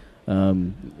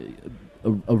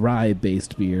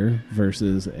rye-based beer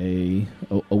versus a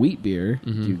wheat beer,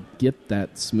 you get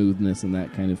that smoothness and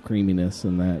that kind of creaminess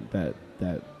and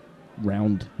that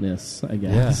roundness, I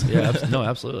guess. Yeah, no,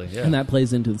 absolutely. Yeah. And that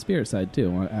plays into the spirit side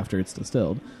too after it's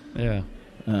distilled. Yeah.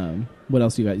 What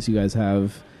else you guys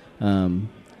have?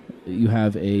 You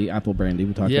have a apple brandy.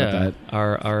 We talked about that.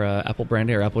 Our apple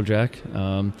brandy, our Applejack.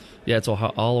 It's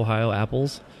all Ohio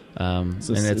apples.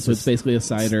 So it's basically a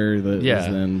cider that is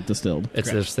then distilled.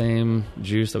 It's the same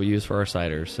juice that we use for our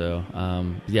cider. So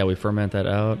we ferment that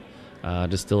out,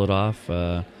 distill it off,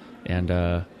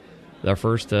 and our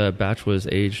first batch was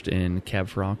aged in Cab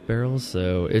Franc barrels,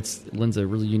 so it lends a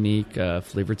really unique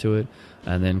flavor to it.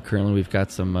 And then currently we've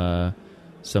got some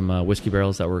whiskey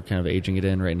barrels that we're kind of aging it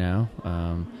in right now.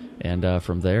 And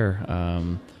from there,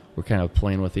 we're kind of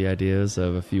playing with the ideas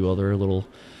of a few other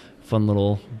fun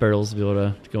little barrels to be able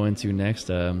to go into next.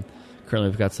 Currently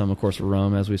we've got some, of course,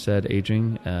 rum, as we said,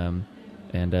 aging,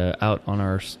 and out on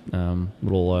our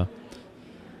little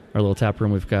tap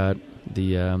room, we've got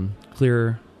the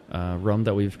clear rum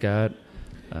that we've got.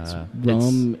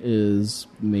 Rum is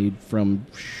made from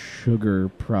sugar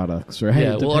products, right?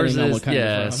 Yeah, well, ours is,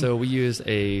 rum. So we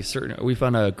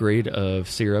found a grade of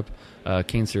syrup,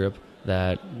 cane syrup,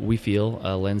 that we feel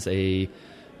lends a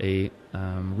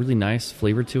really nice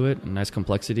flavor to it, a nice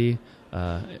complexity.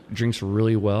 It drinks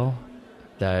really well.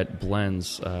 That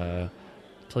blends, tell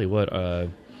you what,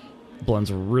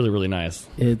 blends really, really nice.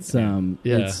 It's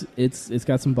it's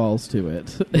got some balls to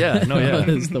it. Yeah, no, yeah.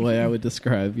 Is the way I would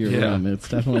describe your rum. It's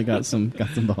definitely got some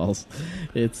balls.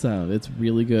 It's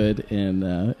really good in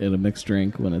a mixed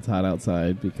drink when it's hot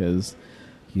outside, because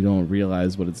you don't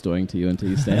realize what it's doing to you until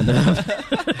you stand up.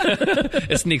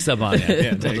 It sneaks up on you.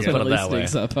 Yeah, it totally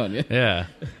sneaks up on you. Yeah.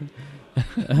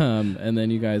 And then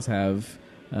you guys have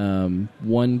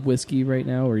one whiskey right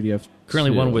now, or do you have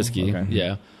currently two? one whiskey? Okay.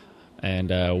 Yeah.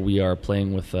 And we are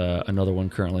playing with another one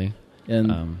currently.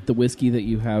 And the whiskey that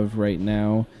you have right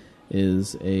now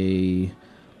is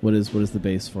what is the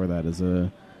base for that? Is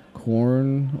a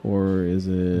corn, or is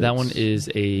it? That one is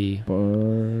a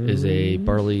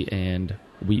barley and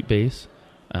wheat base.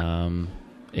 It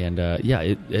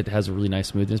has a really nice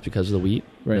smoothness because of the wheat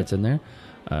that's in there.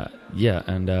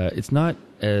 It's not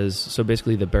as, so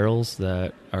basically the barrels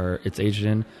that it's aged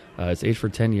in, it's aged for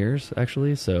 10 years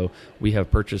actually, so we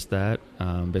have purchased that,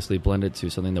 basically blended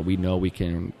to something that we know we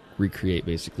can recreate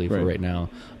basically for right now,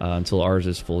 until ours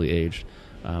is fully aged.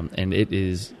 And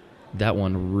that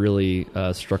one really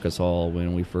struck us all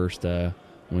when we first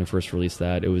released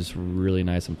that. It was really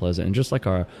nice and pleasant, and just like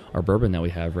our bourbon that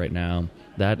we have right now,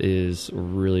 that is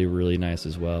really, really nice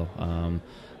as well.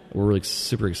 We're really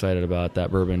super excited about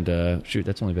that bourbon.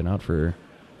 That's only been out for,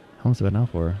 how long has it been out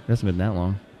for? It hasn't been that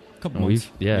long. A couple months.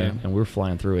 And we're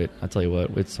flying through it. I tell you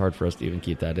what, it's hard for us to even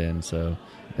keep that in, so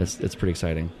it's pretty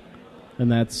exciting.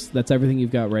 And that's everything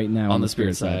you've got right now on the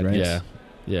spirit side, right?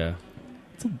 Yeah.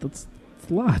 That's It's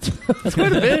a lot. That's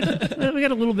quite a bit. We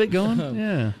got a little bit going.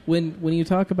 Yeah. When you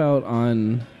talk about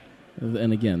and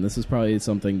again, this is probably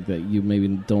something that you maybe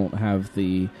don't have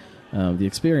the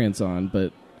experience on,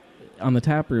 but on the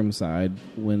taproom side,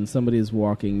 when somebody is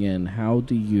walking in, how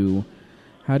do you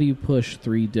push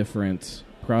 3 different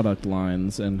product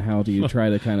lines, and how do you try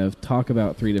to kind of talk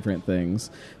about 3 different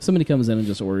things? Somebody comes in and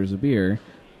just orders a beer.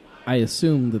 I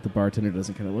assume that the bartender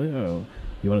doesn't kind of like, oh,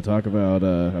 you want to talk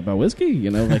about whiskey? You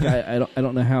know, like I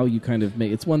don't know how you kind of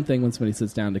make. It's one thing when somebody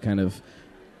sits down to kind of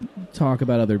talk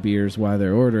about other beers while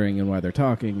they're ordering and while they're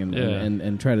talking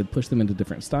and try to push them into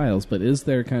different styles. But is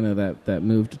there kind of that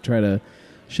move to try to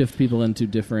shift people into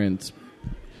different?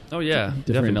 Oh yeah,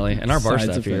 definitely. And our bar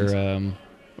staff here,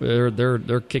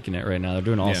 they're kicking it right now. They're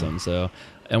doing awesome. Yeah. So,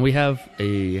 and we have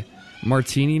a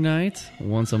martini night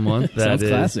once a month. That sounds is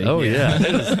classy. Oh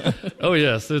yeah. Oh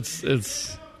yes,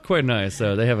 it's quite nice.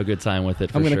 So they have a good time with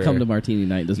it. I'm going to come to martini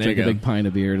night, just drink a big pint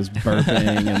of beer, just burping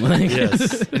and like.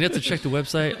 Yes, and you have to check the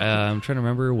website. I'm trying to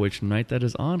remember which night that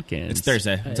is on. It's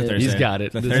Thursday. It's a Thursday. He's got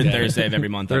it. The third Thursday of every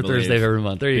month. Third Thursday of every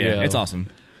month. There you go. It's awesome.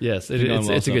 Yes,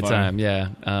 it's a good time. Yeah,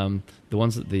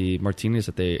 the martinis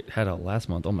that they had out last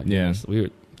month. Oh my goodness,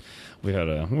 we had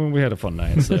a fun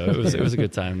night. So it was a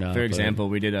good time. Now, for example,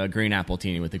 we did a green apple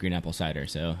teeny with the green apple cider.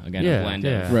 So again, a blend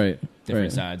of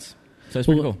different sides. So it's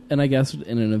pretty cool. And I guess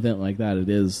in an event like that, it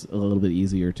is a little bit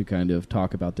easier to kind of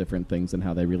talk about different things and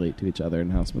how they relate to each other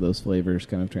and how some of those flavors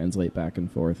kind of translate back and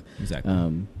forth.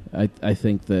 Exactly. I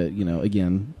think that,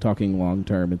 again, talking long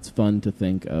term, it's fun to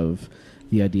think of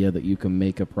the idea that you can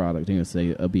make a product,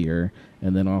 say a beer,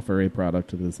 and then offer a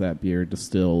product that's that beer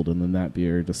distilled, and then that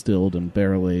beer distilled and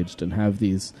barrel aged, and have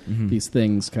these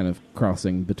things kind of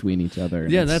crossing between each other.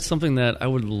 Yeah, that's something that I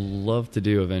would love to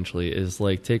do eventually. Is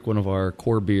like take one of our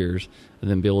core beers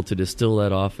and then be able to distill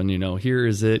that off, and here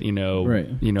is it,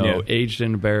 aged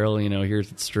in a barrel. Here's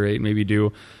it straight. Maybe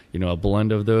do a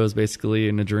blend of those basically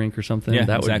in a drink or something. Yeah,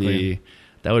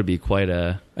 That would be quite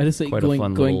a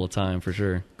fun little time for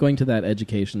sure. Going to that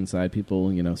education side, people,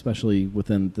 especially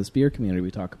within this beer community, we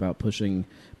talk about pushing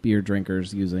beer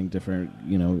drinkers using different,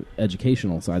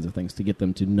 educational sides of things to get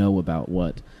them to know about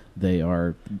what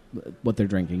they're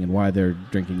drinking and why they're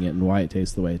drinking it and why it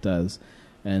tastes the way it does.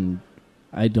 And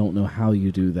I don't know how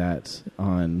you do that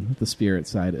on the spirit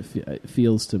side. It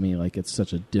feels to me like it's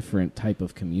such a different type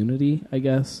of community, I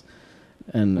guess.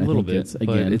 And a little bit,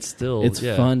 but it's still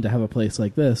fun to have a place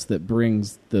like this that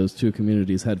brings those two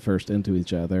communities headfirst into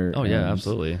each other. Oh yeah,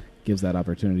 absolutely. Gives that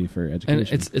opportunity for education.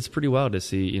 And it's pretty wild to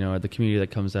see, the community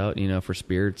that comes out, for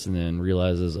spirits and then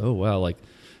realizes, oh wow, like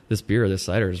this beer, this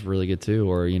cider is really good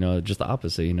too, or just the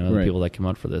opposite. The people that come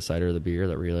out for the cider or the beer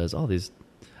that realize, oh,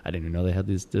 I didn't even know they had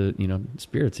these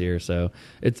spirits here. So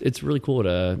it's really cool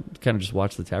to kind of just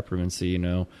watch the tap room and see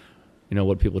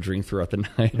what people drink throughout the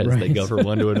night as they go from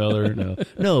one to another.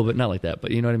 No, but not like that.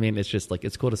 But you know what I mean? It's just like,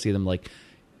 it's cool to see them like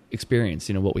experience,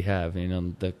 what we have,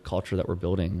 the culture that we're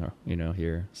building,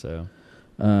 here. So,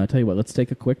 tell you what, let's take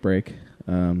a quick break,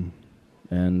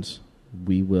 and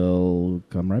we will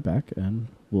come right back and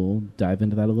we'll dive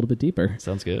into that a little bit deeper.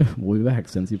 Sounds good. We'll be back.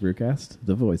 Cincy Brewcast,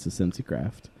 the voice of Cincy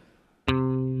Craft.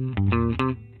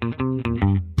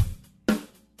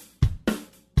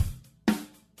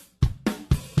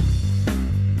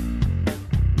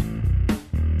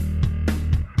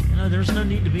 There's no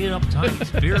need to be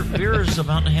uptight. Beer is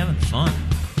about having fun.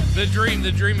 The dream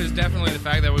is definitely the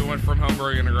fact that we went from home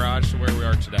brewing in a garage to where we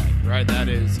are today. Right? That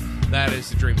is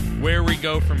the dream. Where we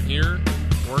go from here,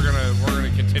 we're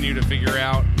gonna continue to figure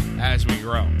out as we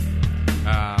grow.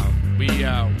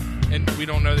 And we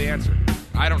don't know the answer.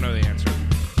 I don't know the answer.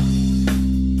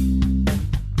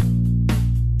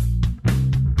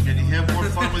 Can you have more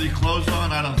fun with your clothes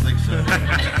on? I don't think so.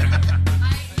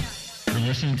 You're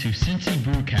listening to Cincy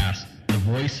Brewcast, the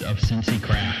voice of Cincy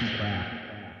Craft.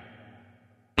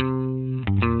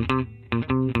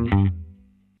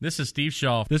 This is Steve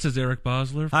Shaw. This is Eric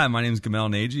Bosler. Hi, my name is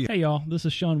Gamal Nagy. Hey, y'all. This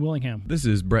is Sean Willingham. This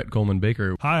is Brett Coleman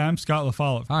Baker. Hi, I'm Scott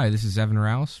LaFollette. Hi, this is Evan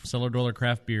Rouse. Cellar Dweller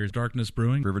Craft Beers, Darkness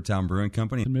Brewing, Rivertown Brewing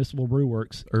Company, Municipal Brew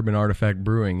Works, Urban Artifact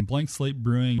Brewing, Blank Slate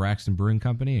Brewing, Braxton Brewing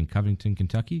Company in Covington,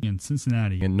 Kentucky, in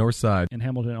Cincinnati, in Northside, in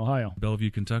Hamilton, Ohio,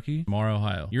 Bellevue, Kentucky, Mar,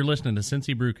 Ohio. You're listening to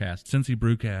Cincy Brewcast. Cincy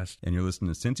Brewcast. And you're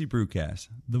listening to Cincy Brewcast.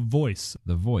 The voice.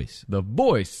 The voice. The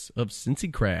voice of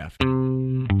Cincy Craft.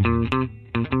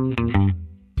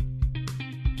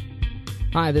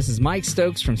 Hi, this is Mike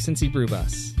Stokes from Cincy Brew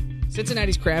Bus.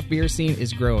 Cincinnati's craft beer scene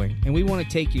is growing, and we want to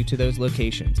take you to those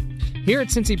locations. Here at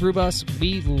Cincy Brew Bus,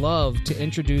 we love to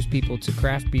introduce people to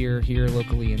craft beer here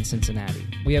locally in Cincinnati.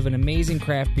 We have an amazing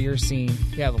craft beer scene.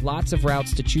 We have lots of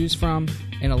routes to choose from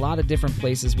and a lot of different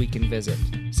places we can visit.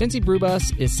 Cincy Brew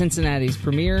Bus is Cincinnati's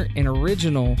premier and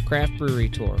original craft brewery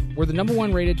tour. We're the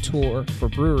 #1 rated tour for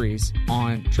breweries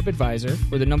on TripAdvisor.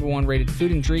 We're the #1 rated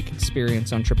food and drink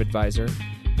experience on TripAdvisor.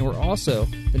 And we're also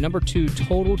the #2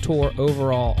 total tour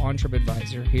overall on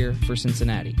TripAdvisor here for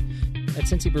Cincinnati. At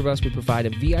Cincy Brew Bus, we provide a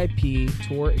VIP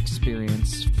tour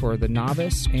experience for the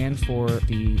novice and for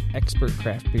the expert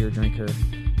craft beer drinker.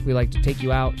 We like to take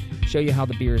you out, show you how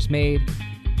the beer is made,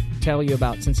 tell you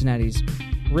about Cincinnati's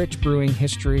rich brewing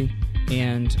history,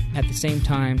 and at the same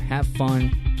time, have fun,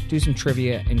 do some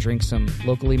trivia, and drink some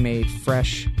locally made,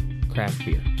 fresh craft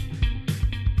beer.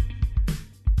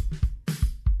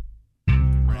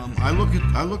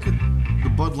 I look at the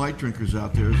Bud Light drinkers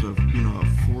out there as a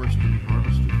forest to be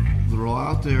harvested. They're all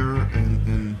out there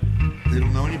and they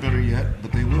don't know any better yet,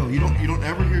 but they will. You don't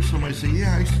ever hear somebody say,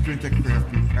 "Yeah, I used to drink that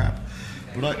craft beer crap,"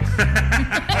 but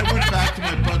I went back to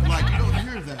my Bud Light. You don't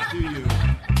hear that, do you?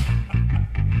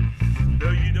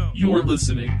 No, you don't. You're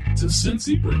listening to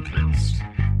Cincy Brewcast,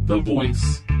 the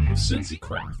voice of Cincy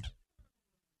Craft.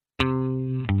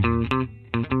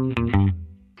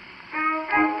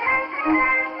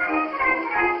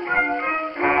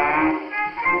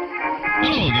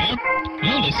 Hello there.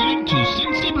 You're listening to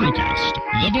Cincy Brewcast,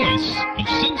 the voice of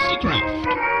Cincy Craft.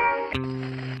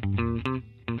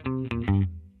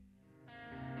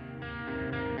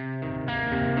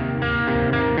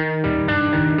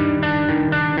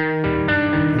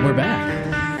 We're back.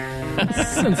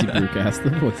 Cincy Brewcast, the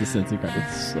voice of Cincy Craft.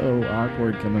 It's so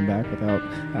awkward coming back without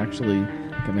actually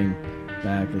coming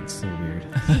back. It's so weird.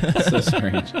 It's so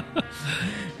strange.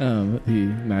 The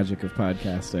magic of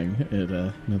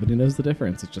podcasting. Nobody knows the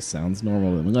difference. It just sounds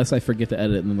normal. Unless I forget to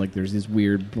edit, and then there's these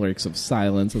weird breaks of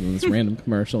silence, and then this random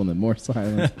commercial, and then more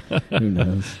silence. Who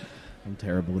knows? I'm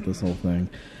terrible at this whole thing.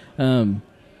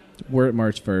 We're at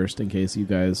March 1st, in case you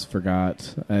guys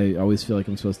forgot. I always feel like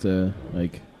I'm supposed to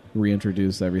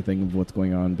reintroduce everything of what's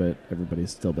going on, but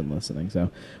everybody's still been listening.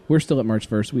 So we're still at March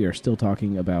 1st. We are still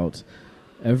talking about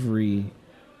every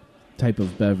type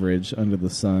of beverage under the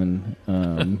sun,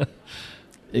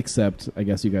 except I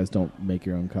guess you guys don't make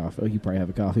your own coffee. Oh, you probably have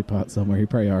a coffee pot somewhere. You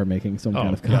probably are making some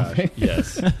kind of coffee.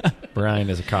 Yes.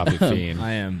 Brian is a coffee fiend.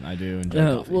 I am. I do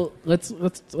enjoy coffee. Well, let's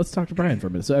talk to Brian for a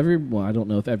minute. So I don't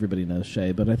know if everybody knows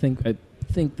Shay, but I think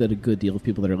that a good deal of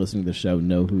people that are listening to the show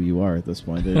know who you are at this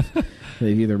point.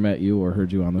 They've either met you or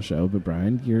heard you on the show. But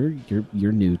Brian,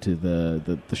 you're new to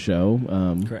the show.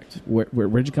 Correct.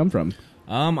 Where'd you come from?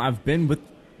 I've been with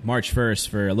March 1st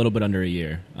for a little bit under a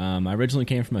year. I originally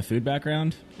came from a food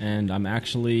background, and I'm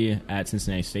actually at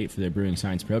Cincinnati State for their brewing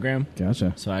science program.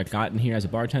 Gotcha. So I got in here as a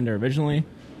bartender originally,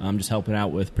 just helping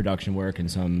out with production work and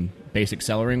some basic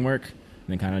cellaring work. And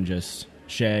then kind of just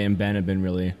Shay and Ben have been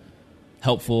really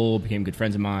helpful, became good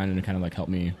friends of mine, and kind of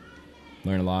helped me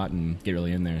learn a lot and get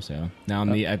really in there. So now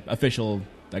I'm the official,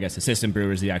 I guess, assistant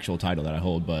brewer is the actual title that I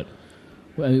hold, but...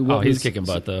 he's kicking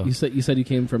butt, though. You said you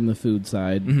came from the food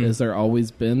side. Mm-hmm. Has there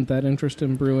always been that interest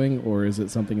in brewing, or is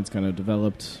it something that's kind of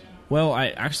developed? Well, I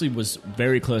actually was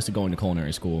very close to going to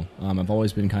culinary school. I've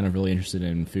always been kind of really interested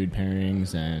in food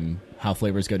pairings and how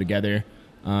flavors go together.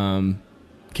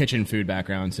 Kitchen food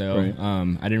background, so right.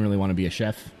 I didn't really want to be a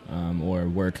chef or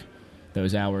work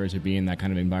those hours or be in that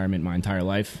kind of environment my entire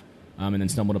life. And then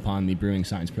stumbled upon the brewing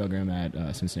science program at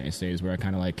Cincinnati State, where I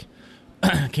kind of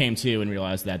came to and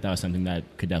realized that was something that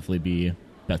could definitely be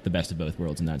the best of both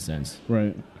worlds in that sense.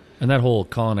 Right. And that whole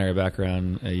culinary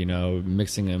background,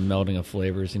 mixing and melding of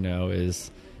flavors,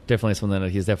 is definitely something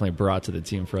that he's definitely brought to the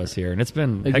team for us here. And it's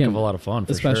been a heck of a lot of fun,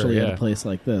 for especially sure. At a place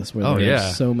like this, where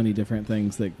there's so many different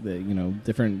things that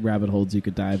different rabbit holes you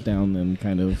could dive down and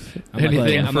kind of... I'm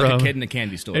like a kid in a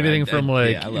candy store. Anything from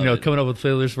coming up with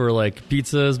flavors for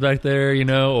pizzas back there,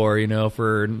 or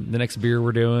for the next beer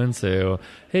we're doing. So,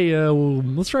 hey,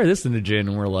 let's try this in the gin.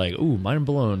 And we're like, ooh, mind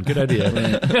blown. Good idea.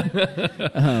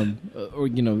 Or,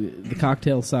 the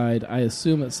cocktail side, I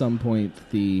assume at some point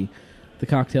the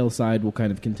cocktail side will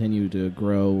kind of continue to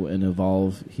grow and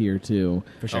evolve here too.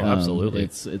 For sure, absolutely.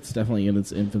 It's definitely in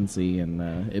its infancy,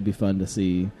 and it'd be fun to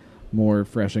see more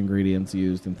fresh ingredients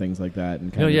used and things like that.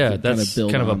 And that's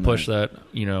build kind of a on push that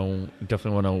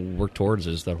definitely want to work towards,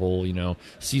 is that whole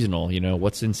seasonal.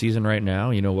 What's in season right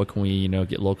now. What can we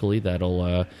get locally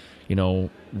that'll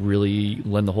really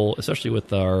lend the whole, especially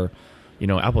with our.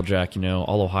 Applejack,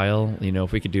 all Ohio,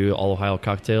 if we could do all Ohio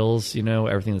cocktails,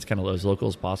 everything that's kind of as local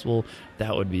as possible,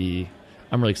 that would be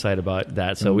really excited about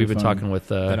that. So That'll be we've been fun. talking with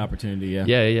That opportunity, yeah.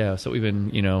 Yeah. So we've been,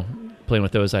 playing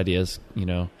with those ideas,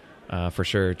 for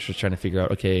sure. Just trying to figure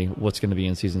out, okay, what's going to be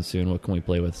in season soon? What can we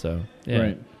play with? So,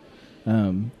 yeah.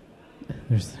 Right.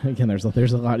 There's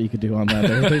a lot you could do on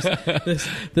that.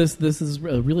 This is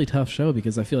a really tough show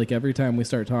because I feel like every time we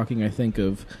start talking, I think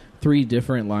of 3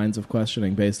 different lines of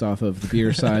questioning based off of the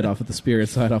beer side, off of the spirit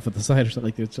side, off of the cider side.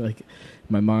 Like it's like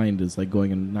my mind is like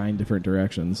going in 9 different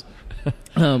directions.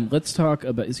 Let's talk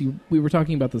about. So we were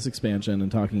talking about this expansion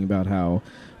and talking about how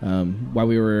while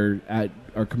we were at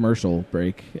our commercial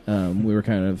break, we were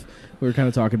kind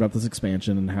of talking about this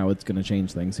expansion and how it's going to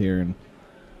change things here. And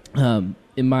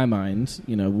in my mind,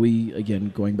 we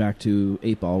again going back to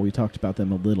 8-Ball, we talked about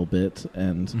them a little bit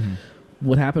and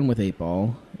what happened with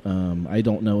 8-Ball. I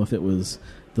don't know if it was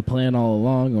the plan all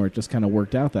along or it just kind of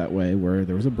worked out that way, where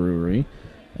there was a brewery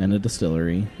and a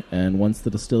distillery, and once the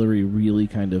distillery really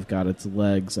kind of got its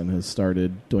legs and has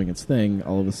started doing its thing,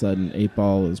 all of a sudden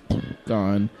 8-Ball is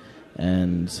gone,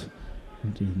 and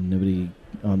nobody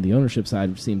on the ownership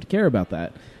side seemed to care about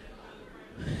that.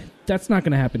 That's not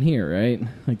going to happen here, right?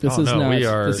 Like this is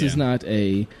not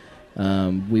a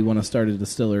we want to start a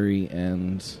distillery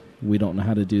and we don't know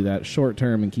how to do that short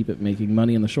term and keep it making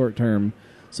money in the short term,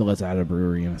 so let's add a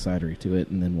brewery and a cidery to it,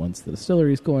 and then once the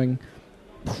distillery's going,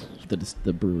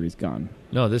 the brewery's gone.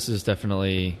 No, this is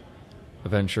definitely a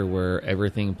venture where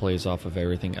everything plays off of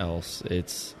everything else.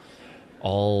 It's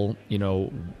all,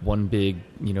 one big,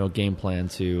 game plan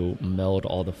to meld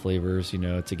all the flavors,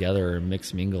 together and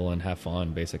mix, mingle, and have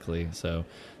fun, basically. So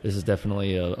this is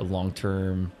definitely a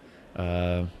long-term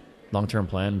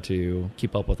plan to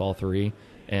keep up with all 3,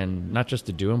 and not just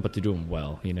to do them, but to do them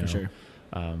well, For sure.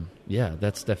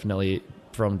 That's definitely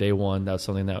from day one. That was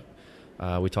something that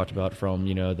we talked about from,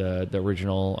 the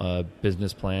original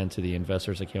business plan to the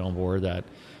investors that came on board, that,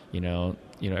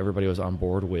 everybody was on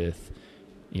board with,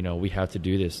 we have to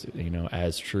do this,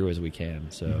 as true as we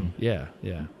can. So, yeah.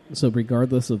 So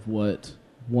regardless of what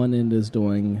one end is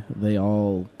doing, they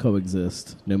all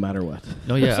coexist no matter what.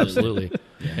 No, yeah, absolutely.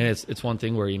 And it's one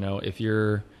thing where, if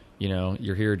you're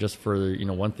here just for,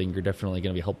 one thing, you're definitely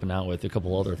going to be helping out with a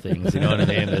couple other things, you know what I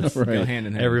mean? It's right. Go hand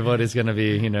in hand. Everybody's going to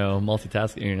be,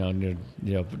 multitasking,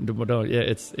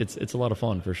 it's a lot of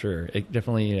fun for sure. It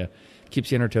definitely keeps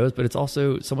you on your toes, but it's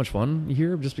also so much fun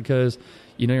here just because,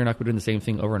 you're not doing the same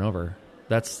thing over and over.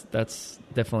 That's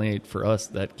definitely for us,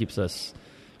 that keeps us,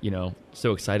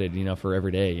 so excited, for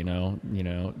every day,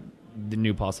 the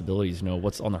new possibilities,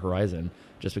 what's on the horizon,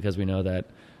 just because we know that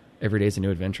every day is a new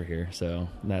adventure here. So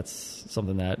that's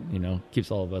something that,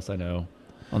 keeps all of us, I know,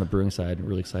 on the brewing side,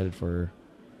 really excited for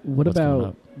what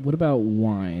about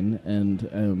wine?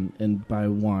 And by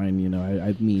wine,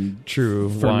 I mean true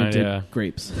fermented wine, yeah.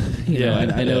 grapes.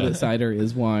 I know that cider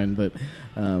is wine, but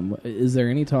is there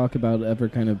any talk about ever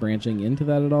kind of branching into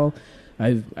that at all?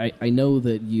 I know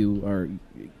that you are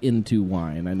into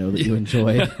wine. I know that you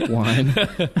enjoy wine.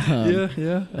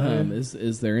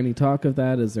 Is there any talk of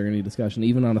that? Is there any discussion,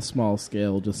 even on a small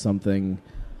scale, just something?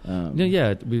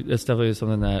 It's definitely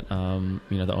something that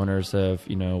the owners have.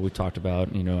 We talked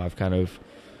about. I've kind of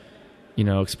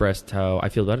expressed how I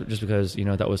feel about it, just because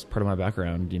that was part of my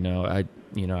background.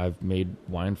 I've made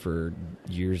wine for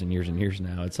years and years and years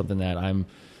now. It's something that I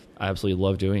absolutely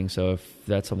love doing. So if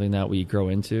that's something that we grow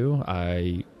into,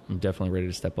 I'm definitely ready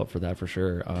to step up for that for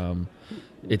sure.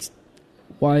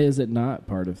 Why is it not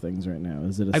part of things right now?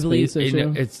 Is it a space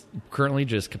issue? It's currently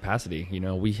just capacity.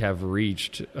 We have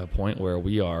reached a point where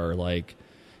we are like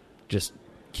just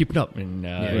keeping up, and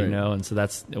and so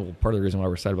that's part of the reason why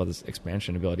we're excited about this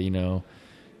expansion, ability,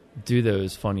 do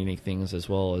those fun, unique things, as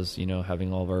well as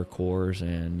having all of our cores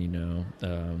and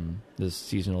the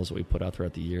seasonals that we put out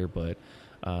throughout the year. But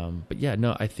yeah,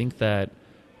 no, I think that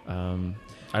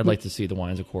I'd like to see the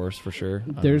wines, of course, for sure.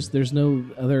 There's no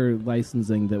other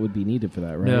licensing that would be needed for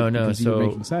that, right? No. Because you're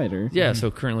making cider. Yeah.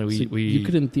 So currently we you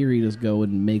could, in theory, just go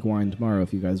and make wine tomorrow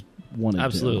if you guys wanted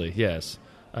absolutely, to. Yes.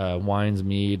 Wines,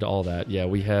 mead, all that. Yeah,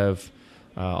 we have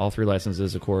all 3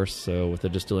 licenses, of course. So with the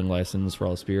distilling license for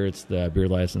all spirits, the beer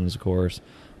license, of course,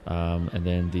 and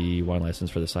then the wine license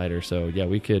for the cider. So yeah,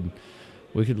 we could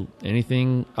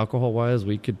anything alcohol wise,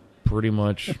 we could pretty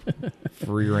much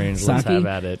free range. Let's have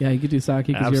at it. Yeah, you could do sake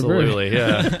because absolutely. You're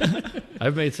a Yeah,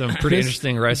 I've made some pretty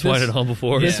interesting rice wine at home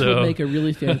before. This would make a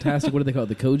really fantastic. What do they call it?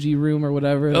 The koji room or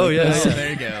whatever. Oh yeah,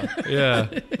 there you go. Yeah,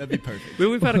 that'd be perfect.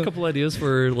 We've had a couple ideas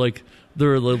for like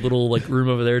their little like room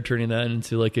over there, turning that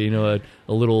into like a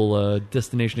little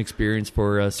destination experience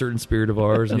for a certain spirit of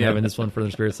ours, and having this one for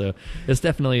their spirit. So it's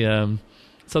definitely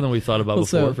something we thought about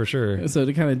before for sure. So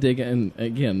to kind of dig in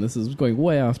again, this is going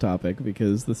way off topic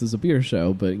because this is a beer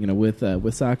show, but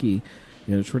with sake.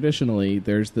 Traditionally,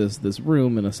 there's this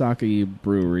room in a sake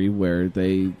brewery where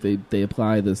they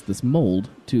apply this mold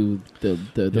to the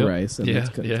rice, and it's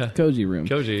koji room.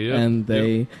 Koji, yeah. And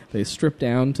they strip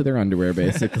down to their underwear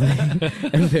basically,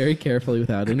 and very carefully,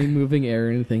 without any moving air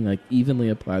or anything, like evenly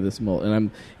apply this mold. And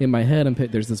I'm in my head,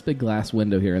 there's this big glass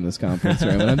window here in this conference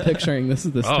room, and I'm picturing this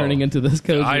turning into this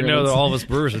koji. I room. know that all of us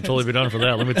brewers would totally be done for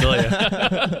that. Let me tell you.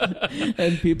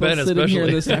 And people Ben sitting here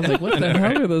in especially. this time like, what the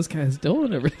hell are those guys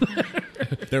doing over there?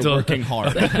 They're working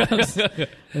hard. It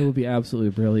would be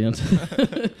absolutely brilliant.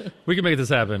 We can make this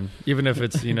happen, even if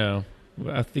it's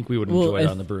I think we would enjoy it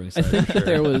on the brewing side. I think for that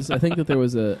sure. there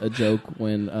was a joke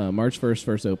when March 1st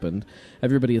first opened.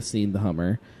 Everybody has seen the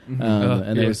Hummer,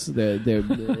 and I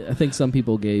think some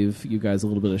people gave you guys a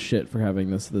little bit of shit for having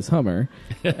this Hummer,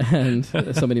 and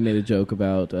somebody made a joke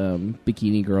about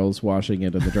bikini girls washing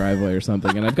it in the driveway or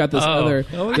something. And I've got this other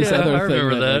thing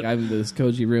that. like, I'm in this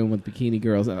koji room with bikini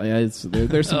girls. There's some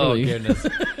really goodness.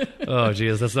 Oh,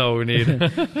 geez, that's not what we need.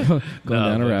 going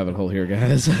down a rabbit hole here,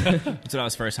 guys. That's what I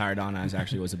was first hired on as.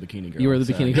 Actually, was a bikini girl. You were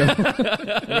the bikini girl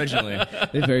originally.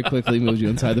 They very quickly moved you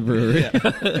inside the brewery.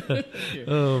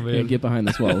 Oh man, yeah, get behind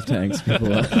the 12 tanks, people.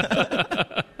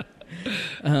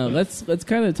 Let's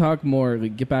kind of talk more.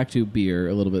 Get back to beer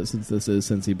a little bit, since this is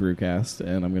Cincy Brewcast,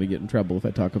 and I'm going to get in trouble if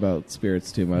I talk about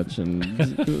spirits too much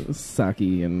and sake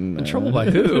and in trouble by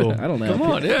who? I don't know. Come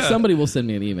on, yeah. Somebody will send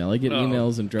me an email. I get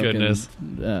emails and drunken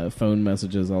phone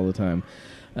messages all the time.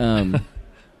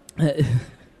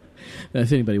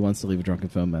 If anybody wants to leave a drunken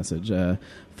phone message,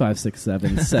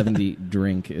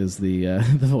 567-70-DRINK is the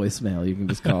voicemail. You can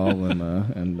just call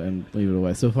and leave it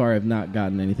away. So far, I've not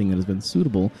gotten anything that has been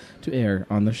suitable to air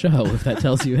on the show, if that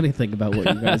tells you anything about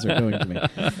what you guys are doing to me.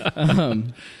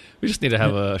 We just need to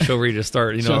have a show ready to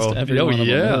start. Just every one of them.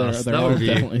 Yes, They're all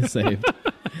definitely saved.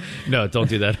 No, don't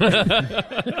do that.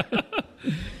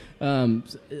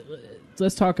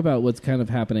 Let's talk about what's kind of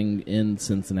happening in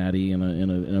Cincinnati in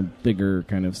a bigger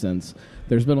kind of sense.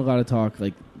 There's been a lot of talk,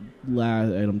 and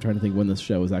I'm trying to think when this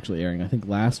show was actually airing. I think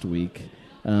last week,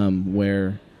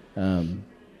 where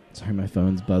sorry, my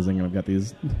phone's buzzing, and I've got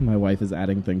these. My wife is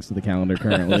adding things to the calendar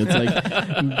currently.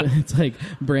 It's like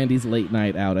Brandy's late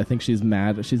night out. I think she's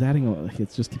mad. She's adding.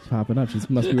 It just keeps popping up. She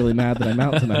must be really mad that I'm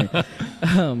out tonight.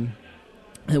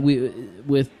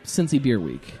 With Cincy Beer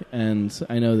Week, and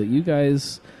I know that you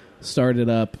guys started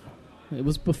up. It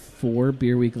was before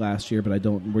Beer Week last year, but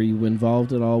were you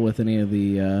involved at all with any of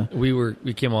the?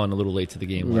 We came on a little late to the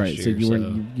game last year. So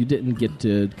you didn't get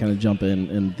to kind of jump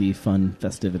in the fun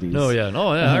festivities.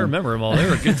 I remember them all. They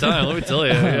were a good time. Let me tell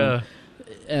you. Yeah.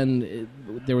 And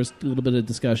there was a little bit of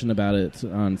discussion about it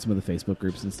on some of the Facebook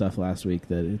groups and stuff last week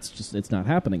that it's not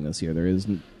happening this year. There is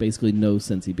basically no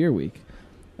Cincy Beer Week.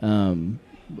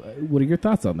 What are your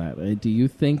thoughts on that? Do you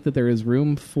think that there is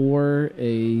room for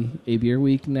a beer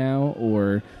week now,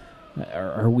 or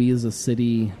are we as a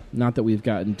city, not that we've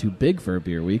gotten too big for a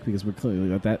beer week, because we're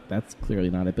clearly that's clearly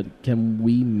not it, but can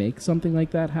we make something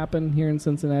like that happen here in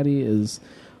Cincinnati?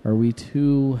 Are we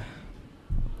too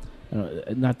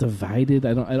not divided?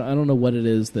 I don't know what it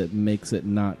is that makes it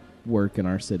not work in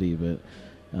our city, but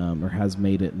or has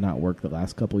made it not work the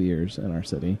last couple of years in our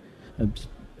city.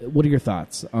 What are your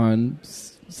thoughts on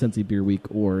Cincy Beer Week,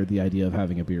 or the idea of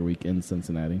having a beer week in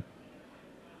Cincinnati?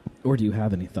 Or do you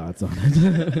have any thoughts on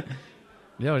it?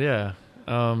 Yeah.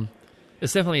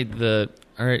 It's definitely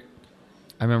all right.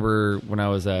 I remember when I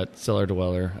was at Cellar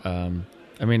Dweller.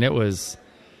 It was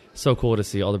so cool to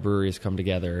see all the breweries come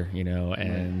together,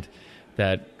 and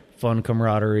that fun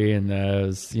camaraderie, and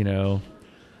those,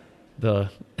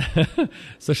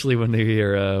 especially when they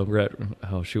were at,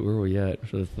 where were we at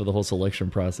for the whole selection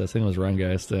process? I think it was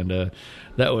Rheingeist, and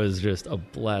that was just a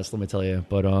blast, let me tell you.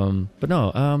 But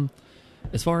no,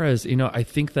 as far as, I don't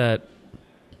think that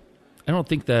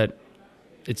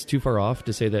it's too far off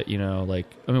to say that,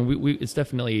 it's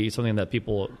definitely something that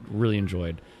people really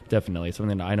enjoyed. Definitely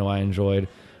something that I know I enjoyed.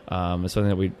 It's something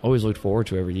that we always looked forward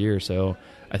to every year. So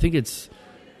I think it's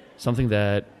something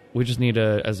that we just need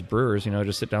to, as brewers,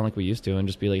 just sit down like we used to and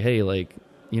just be like, hey, let's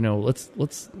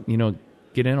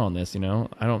get in on this.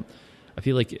 I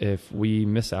feel like if we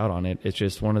miss out on it, it's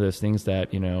just one of those things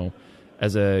that,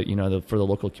 as a, for the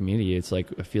local community, it's like,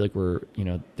 I feel like we're,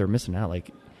 they're missing out.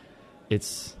 Like,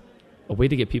 it's a way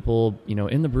to get people,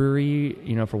 in the brewery,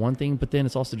 for one thing, but then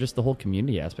it's also just the whole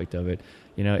community aspect of it.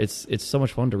 It's so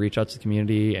much fun to reach out to the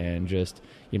community and just,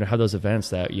 have those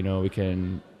events that, we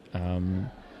can,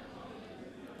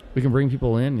 we can bring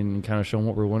people in and kind of show them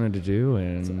what we're wanting to do.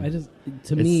 And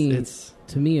To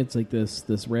me, it's like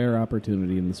this rare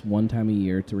opportunity and this one time a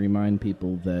year to remind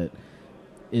people that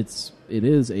it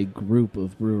is a group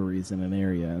of breweries in an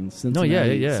area, and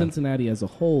Cincinnati as a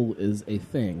whole is a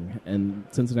thing, and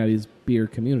Cincinnati's beer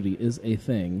community is a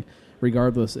thing,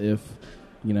 regardless if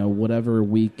whatever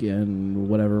weekend,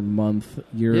 whatever month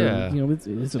you're,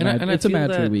 it's a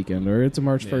Mad Tree weekend, or it's a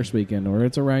March 1st weekend, or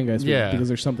it's a Rhinegeist weekend, because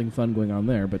there's something fun going on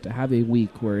there. But to have a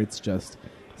week where it's just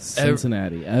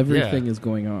Cincinnati, everything is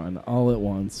going on all at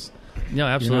once. No,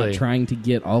 absolutely. You're not trying to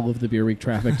get all of the Beer Week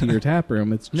traffic to your tap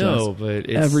room. It's just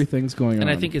everything's going on. And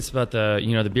I think it's about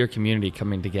the beer community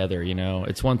coming together.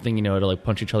 It's one thing to like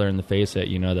punch each other in the face at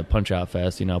the Punch Out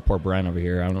Fest. Poor Brian over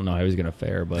here. I don't know how he's going to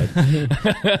fare, but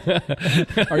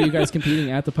are you guys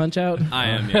competing at the Punch Out? I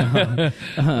am.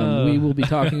 Yeah. We will be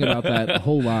talking about that a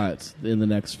whole lot in the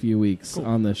next few weeks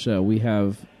on this show. We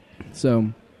have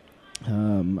I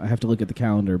have to look at the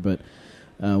calendar, but.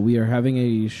 We are having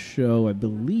a show, I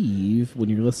believe, when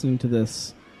you're listening to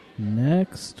this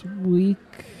next week,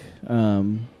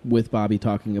 with Bobby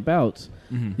talking about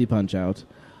the Punch-Out.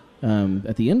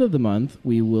 At the end of the month,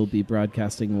 we will be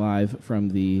broadcasting live from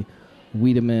the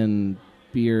Wiedemann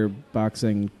Beer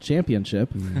Boxing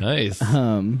Championship. Nice.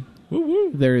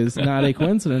 There is not a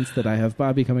coincidence that I have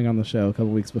Bobby coming on the show a couple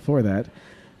weeks before that,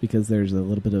 because there's a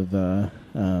little bit of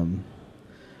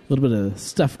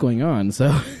stuff going on,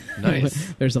 so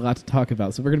nice. There's a lot to talk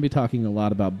about. So we're going to be talking a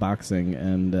lot about boxing,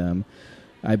 and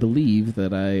I believe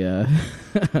that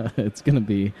it's going to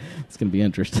be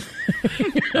interesting.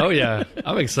 Oh yeah,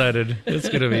 I'm excited. It's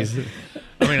going to be.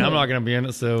 I mean, I'm not going to be in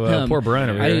it, so poor Brian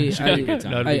over here.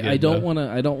 I don't want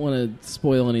to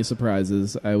spoil any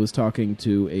surprises. I was talking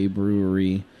to a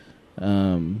brewery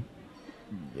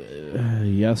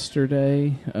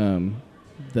yesterday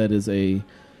that is a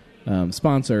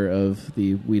sponsor of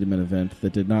the Wiedemann event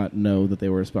that did not know that they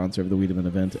were a sponsor of the Wiedemann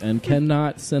event and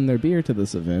cannot send their beer to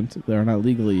this event. They're not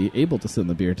legally able to send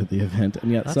the beer to the event,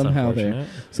 and yet That's somehow they're...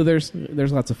 So there's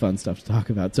lots of fun stuff to talk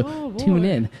about. So tune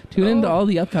in to all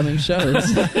the upcoming shows.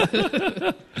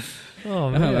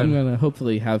 Oh man, I'm going to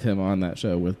hopefully have him on that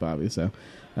show with Bobby. So,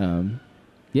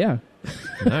 yeah.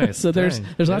 Nice. So there's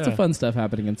lots of fun stuff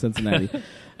happening in Cincinnati.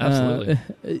 Absolutely.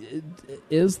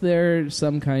 Is there a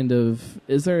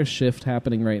shift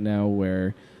happening right now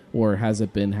or has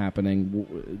it been happening?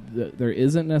 There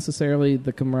isn't necessarily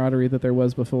the camaraderie that there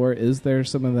was before. Is there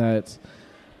some of that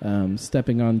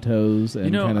stepping on toes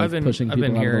and pushing people out of the way? I've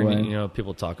been hearing,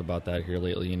 people talk about that here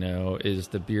lately. Is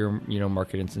the beer,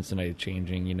 market in Cincinnati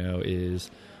changing?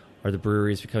 Are the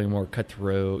breweries becoming more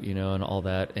cutthroat? And all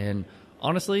that. And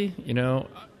honestly,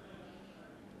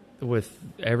 with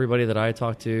everybody that I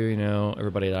talk to,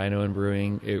 everybody that I know in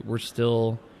brewing, we're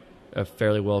still a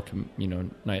fairly well,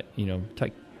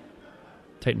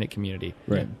 tight-knit community.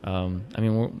 Right.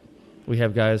 We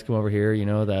have guys come over here,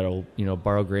 that'll,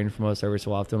 borrow grain from us every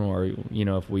so often, or,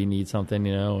 if we need something,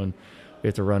 and we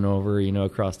have to run over,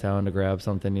 across town to grab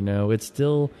something, it's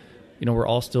still, we're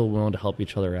all still willing to help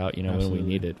each other out, when we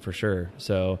need it, for sure.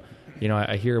 So,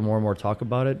 I hear more and more talk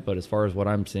about it, but as far as what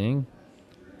I'm seeing,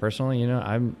 personally,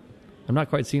 I'm not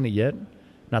quite seeing it yet.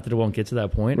 Not that it won't get to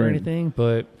that point or anything,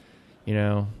 but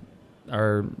the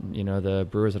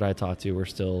brewers that I talk to, we're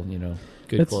still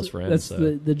good close friends. That's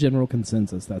the general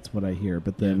consensus. That's what I hear.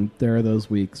 But then there are those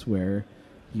weeks where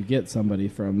you get somebody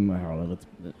from, I don't know,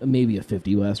 maybe a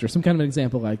 50 West or some kind of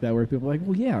example like that, where people are like,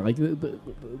 well, yeah, like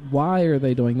why are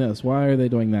they doing this? Why are they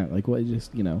doing that? Like what?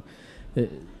 Just so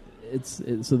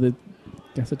that.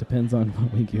 I guess it depends on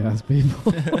what week you ask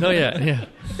people. No, yeah.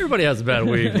 Everybody has a bad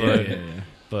week,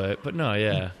 but no,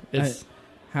 yeah. It's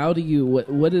how do you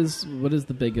what is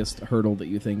the biggest hurdle that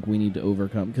you think we need to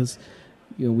overcome? Because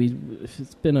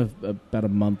it's been about a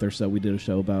month or so. We did a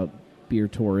show about beer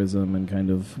tourism and kind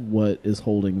of what is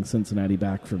holding Cincinnati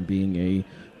back from being a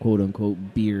quote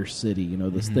unquote beer city.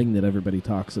 This thing that everybody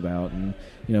talks about, and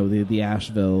the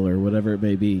Asheville or whatever it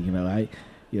may be.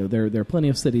 There are plenty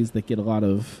of cities that get a lot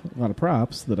of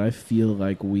props that I feel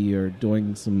like we are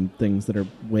doing some things that are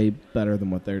way better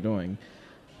than what they're doing,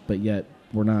 but yet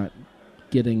we're not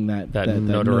getting that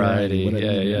notoriety.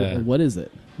 What is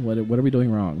it? What are we doing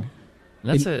wrong?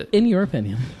 That's in your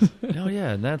opinion. No,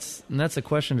 yeah, and that's a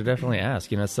question to definitely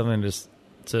ask. It's something just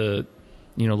to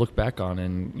look back on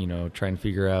and try and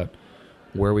figure out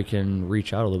where we can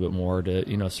reach out a little bit more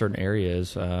to certain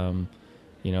areas.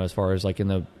 As far as like in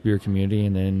the beer community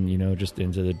and then, just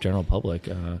into the general public.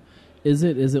 Is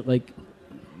it like,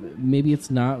 maybe it's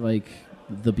not like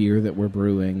the beer that we're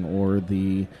brewing or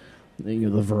the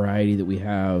variety that we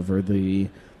have or the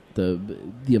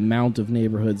the amount of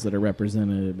neighborhoods that are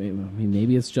represented. I mean,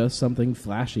 maybe it's just something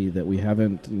flashy that we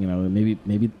haven't.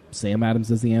 Maybe Sam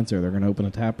Adams is the answer. They're going to open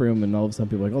a tap room, and all of a sudden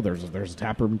people are like, oh, there's a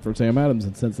tap room for Sam Adams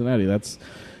in Cincinnati. That's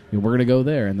we're going to go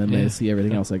there, and then they see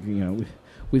everything else. Like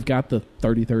we've got the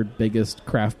 33rd biggest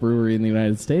craft brewery in the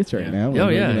United States right now. Oh,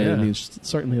 yeah. I mean,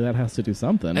 certainly that has to do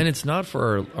something. And it's not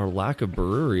for our lack of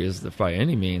breweries by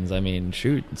any means. I mean,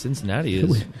 shoot, Cincinnati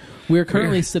is... We're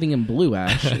currently sitting in Blue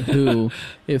Ash, who,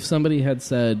 if somebody had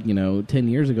said, 10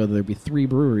 years ago that there'd be 3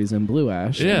 breweries in Blue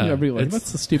Ash, I'd be like,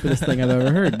 that's the stupidest thing I've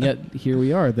ever heard. And yet, here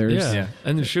we are. There's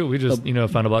And shoot, we just,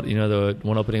 found about, the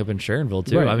one opening up in Sharonville,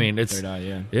 too. Right. I mean, it's...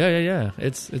 Yeah.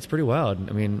 It's pretty wild.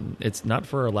 I mean, it's not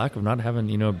for a lack of not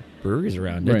having, breweries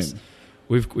around. Right. It's,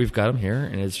 we've got them here,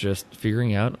 and it's just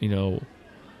figuring out,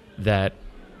 that,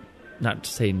 not to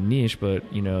say niche, but,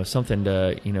 something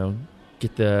to,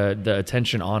 get the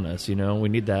attention on us. We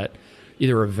need that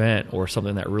either event or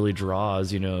something that really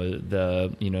draws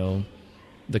the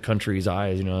country's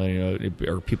eyes,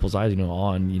 or people's eyes,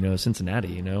 on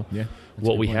Cincinnati,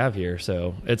 what we have here.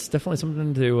 So it's definitely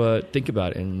something to think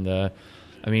about. And I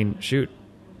mean, shoot,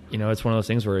 it's one of those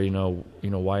things where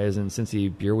why isn't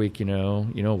Cincy Beer Week,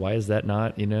 why is that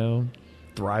not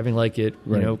thriving like it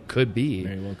could be?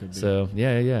 Very well could be. So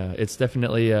yeah, it's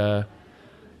definitely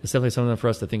something for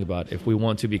us to think about. If we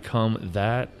want to become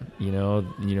that,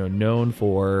 known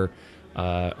for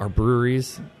our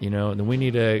breweries, then we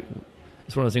need to.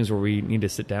 It's one of those things where we need to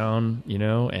sit down,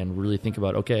 and really think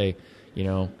about, okay,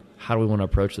 how do we want to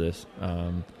approach this?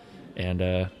 I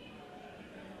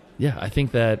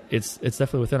think that it's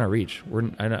definitely within our reach.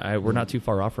 We're not too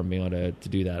far off from being able to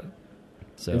do that.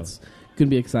 So it's going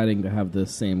to be exciting to have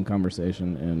this same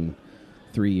conversation in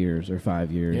 3 years or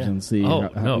 5 years and see for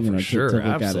to sure. look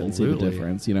at it and see the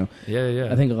difference. I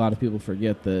think a lot of people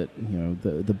forget that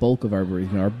the bulk of our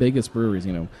breweries, our biggest breweries,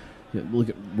 look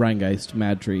at Rheingeist,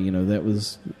 Mad Tree, that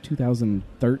was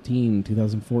 2013,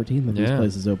 2014 that these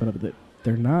places opened up. But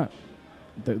they're not.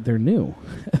 They're new.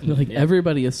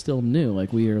 Everybody is still new.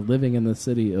 Like, we are living in the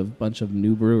city of a bunch of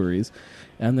new breweries,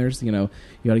 and there's you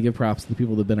got to give props to the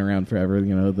people that've been around forever.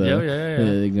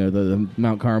 The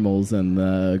Mount Carmels and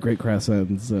the Great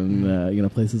Crescents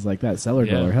and places like that. Cellar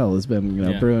Dweller Hell has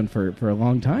been brewing for a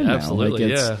long time now.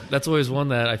 Absolutely, that's always one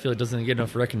that I feel it doesn't get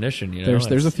enough recognition.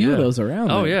 There's a few of those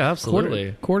around. Oh yeah,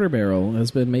 absolutely. Quarter Barrel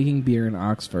has been making beer in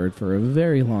Oxford for a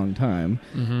very long time,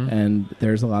 and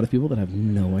there's a lot of people that have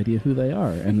no idea who they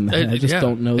are, and I just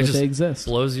don't know that they exist.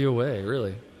 Blows you away,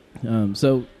 really.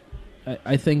 So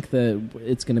I think that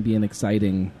it's going to be an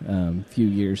exciting few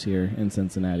years here in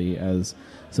Cincinnati as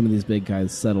some of these big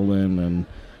guys settle in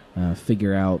and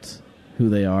figure out who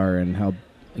they are and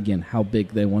how big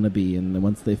they want to be. And then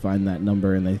once they find that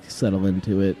number and they settle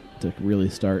into it to really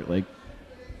start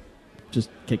just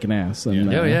kicking ass.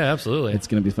 And, absolutely. It's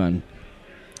going to be fun.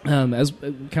 As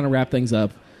we kind of wrap things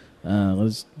up,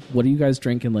 what are you guys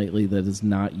drinking lately that is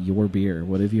not your beer?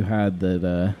 What have you had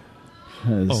that...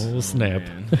 Oh snap!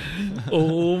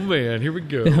 Oh man, here we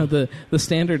go. The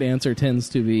standard answer tends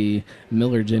to be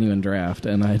Miller Genuine Draft,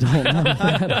 and I don't know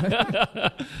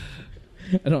that.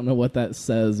 I don't know what that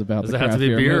says about Does the it have craft to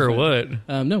be beer or movement.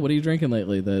 what? No, what are you drinking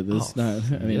lately?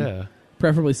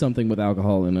 Preferably something with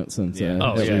alcohol in it, since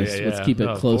let's keep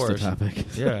it close to topic.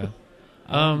 Yeah.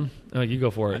 You go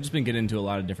for it. I've just been getting into a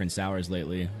lot of different sours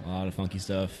lately. A lot of funky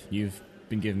stuff. You've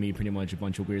been giving me pretty much a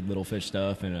bunch of weird Little Fish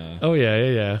stuff, and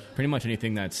pretty much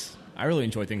anything that's. I really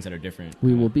enjoy things that are different.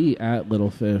 We will be at Little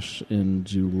Fish in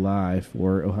July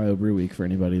for Ohio Brew Week for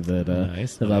anybody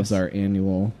that loves our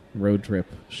annual road trip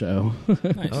show.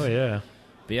 Nice. Oh yeah,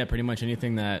 but yeah, pretty much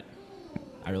anything that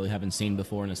I really haven't seen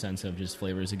before, in a sense of just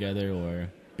flavors together or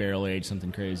barrel aged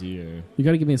something crazy. Or you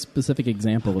got to give me a specific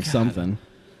example of something.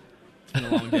 It's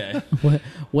been a long day.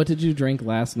 What did you drink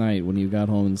last night when you got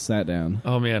home and sat down?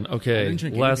 Oh man, okay.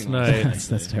 Last night,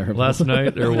 that's terrible. Last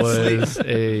night there was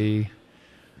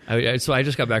so I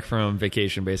just got back from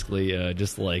vacation, basically,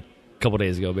 just like a couple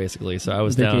days ago, basically. So I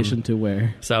was vacation to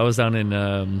where? So I was down in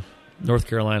North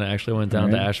Carolina. Actually, went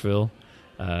down to Asheville,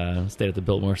 stayed at the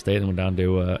Biltmore State, and went down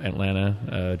to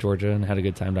Atlanta, Georgia, and had a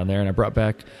good time down there. And I brought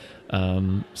back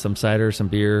some cider, some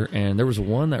beer, and there was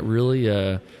one that really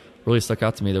stuck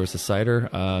out to me. There was a cider,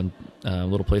 a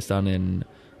little place down in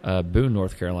Boone,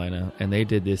 North Carolina, and they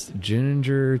did this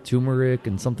ginger, turmeric,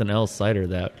 and something else cider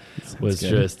that was good.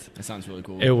 just. That sounds really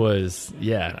cool. It was,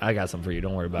 yeah. I got some for you.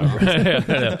 Don't worry about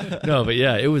it. No, but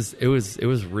yeah, it was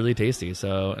really tasty.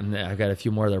 So, and I got a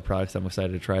few more of their products I'm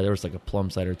excited to try. There was like a plum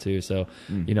cider too. So,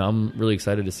 I'm really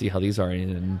excited to see how these are,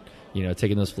 and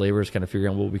taking those flavors, kind of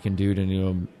figuring out what we can do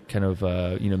to kind of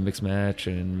mix match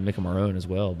and make them our own as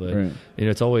well. But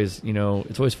it's always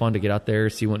fun to get out there,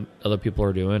 see what other people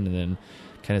are doing, and then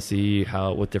kind of see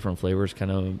what different flavors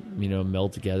kind of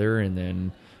meld together, and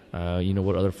then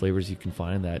what other flavors you can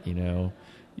find that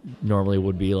normally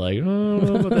would be like, oh, I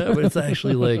don't know about that, but it's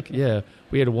actually like, yeah,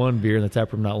 we had one beer in the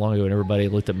tap room not long ago, and everybody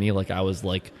looked at me like I was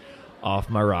like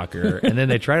off my rocker, and then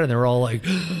they tried it and they were all like,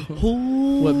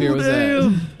 oh, what beer was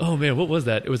that? Oh man, what was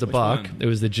that? It was a Which Bach. one? It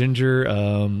was the ginger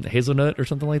hazelnut or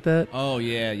something like that. Oh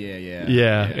yeah.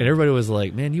 And everybody was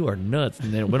like, man, you are nuts.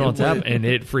 And then it went on tap, and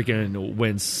it freaking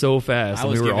went so fast. I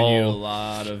was and we were giving all you a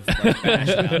lot of bash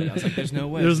about it. I was like, there's no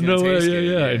way. There's it's gonna no way, taste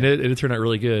yeah. good. And it turned out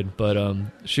really good. But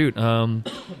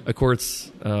of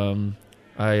course,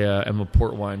 I am a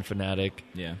port wine fanatic.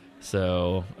 Yeah.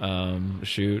 So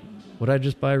what did I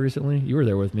just buy recently? You were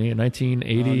there with me in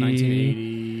 1980.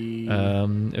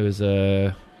 1980. It was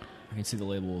I can see the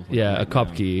label. a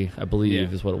Kopke, I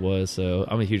believe, is what it was. So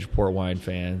I'm a huge port wine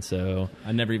fan. So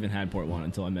I never even had port wine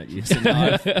until I met you. So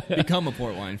now I've become a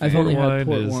port wine fan. I've only had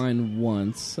port wine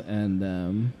once,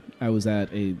 and I was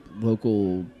at a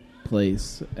local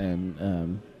place,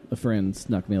 and a friend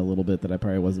snuck me a little bit that I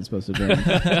probably wasn't supposed to drink,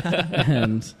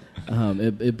 and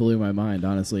it blew my mind.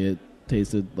 Honestly, it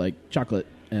tasted like chocolate,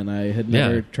 and I had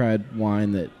never tried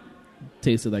wine that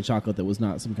tasted like chocolate that was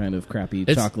not some kind of crappy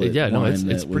chocolate. Yeah, no,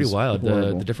 wine it's pretty wild.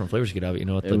 The different flavors you get out of it.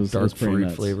 The dark fruit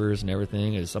nuts. flavors and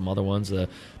everything. And some other ones,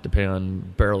 depending on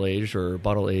barrel aged or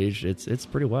bottle aged, it's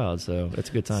pretty wild. So it's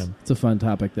a good time. It's a fun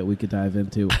topic that we could dive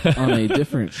into on a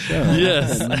different show.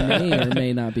 Yes, that may or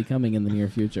may not be coming in the near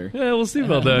future. Yeah, we'll see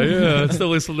about that. Yeah, it's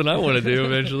definitely something I want to do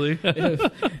eventually.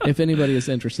 if anybody is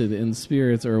interested in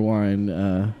spirits or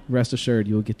wine, rest assured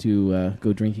you'll get to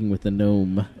go drinking with the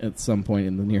gnome at some point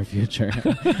in the near future.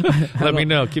 Let me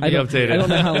know. Keep me updated. I don't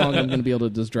know how long I'm going to be able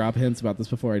to just drop hints about this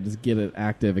before I just get it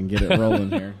active and get it rolling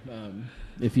here.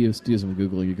 If you do some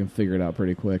Google, you can figure it out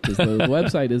pretty quick, because the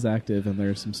website is active and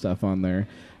there's some stuff on there.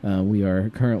 We are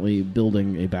currently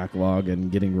building a backlog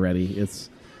and getting ready. It's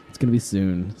going to be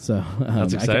soon. So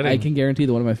that's exciting. I can guarantee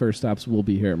that one of my first stops will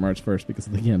be here at March 1st, because,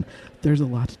 again, there's a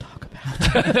lot to talk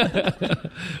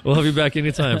about. We'll have you back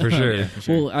anytime, for sure. Yeah, for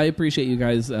sure. Well, I appreciate you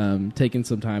guys taking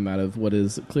some time out of what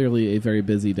is clearly a very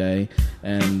busy day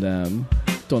and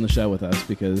doing the show with us,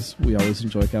 because we always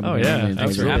enjoy coming. Oh, yeah.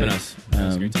 Thanks for having us.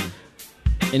 That's a great time.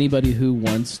 Anybody who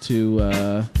wants to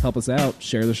help us out,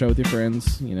 share the show with your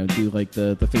friends. Do like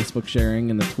the Facebook sharing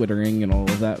and the Twittering and all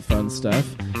of that fun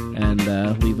stuff, and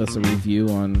leave us a review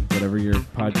on whatever your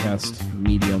podcast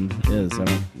medium is. I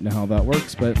don't know how that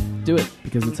works, but do it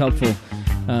because it's helpful.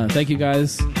 Thank you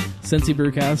guys. Cincy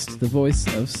Brewcast, the voice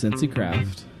of Cincy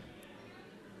Craft.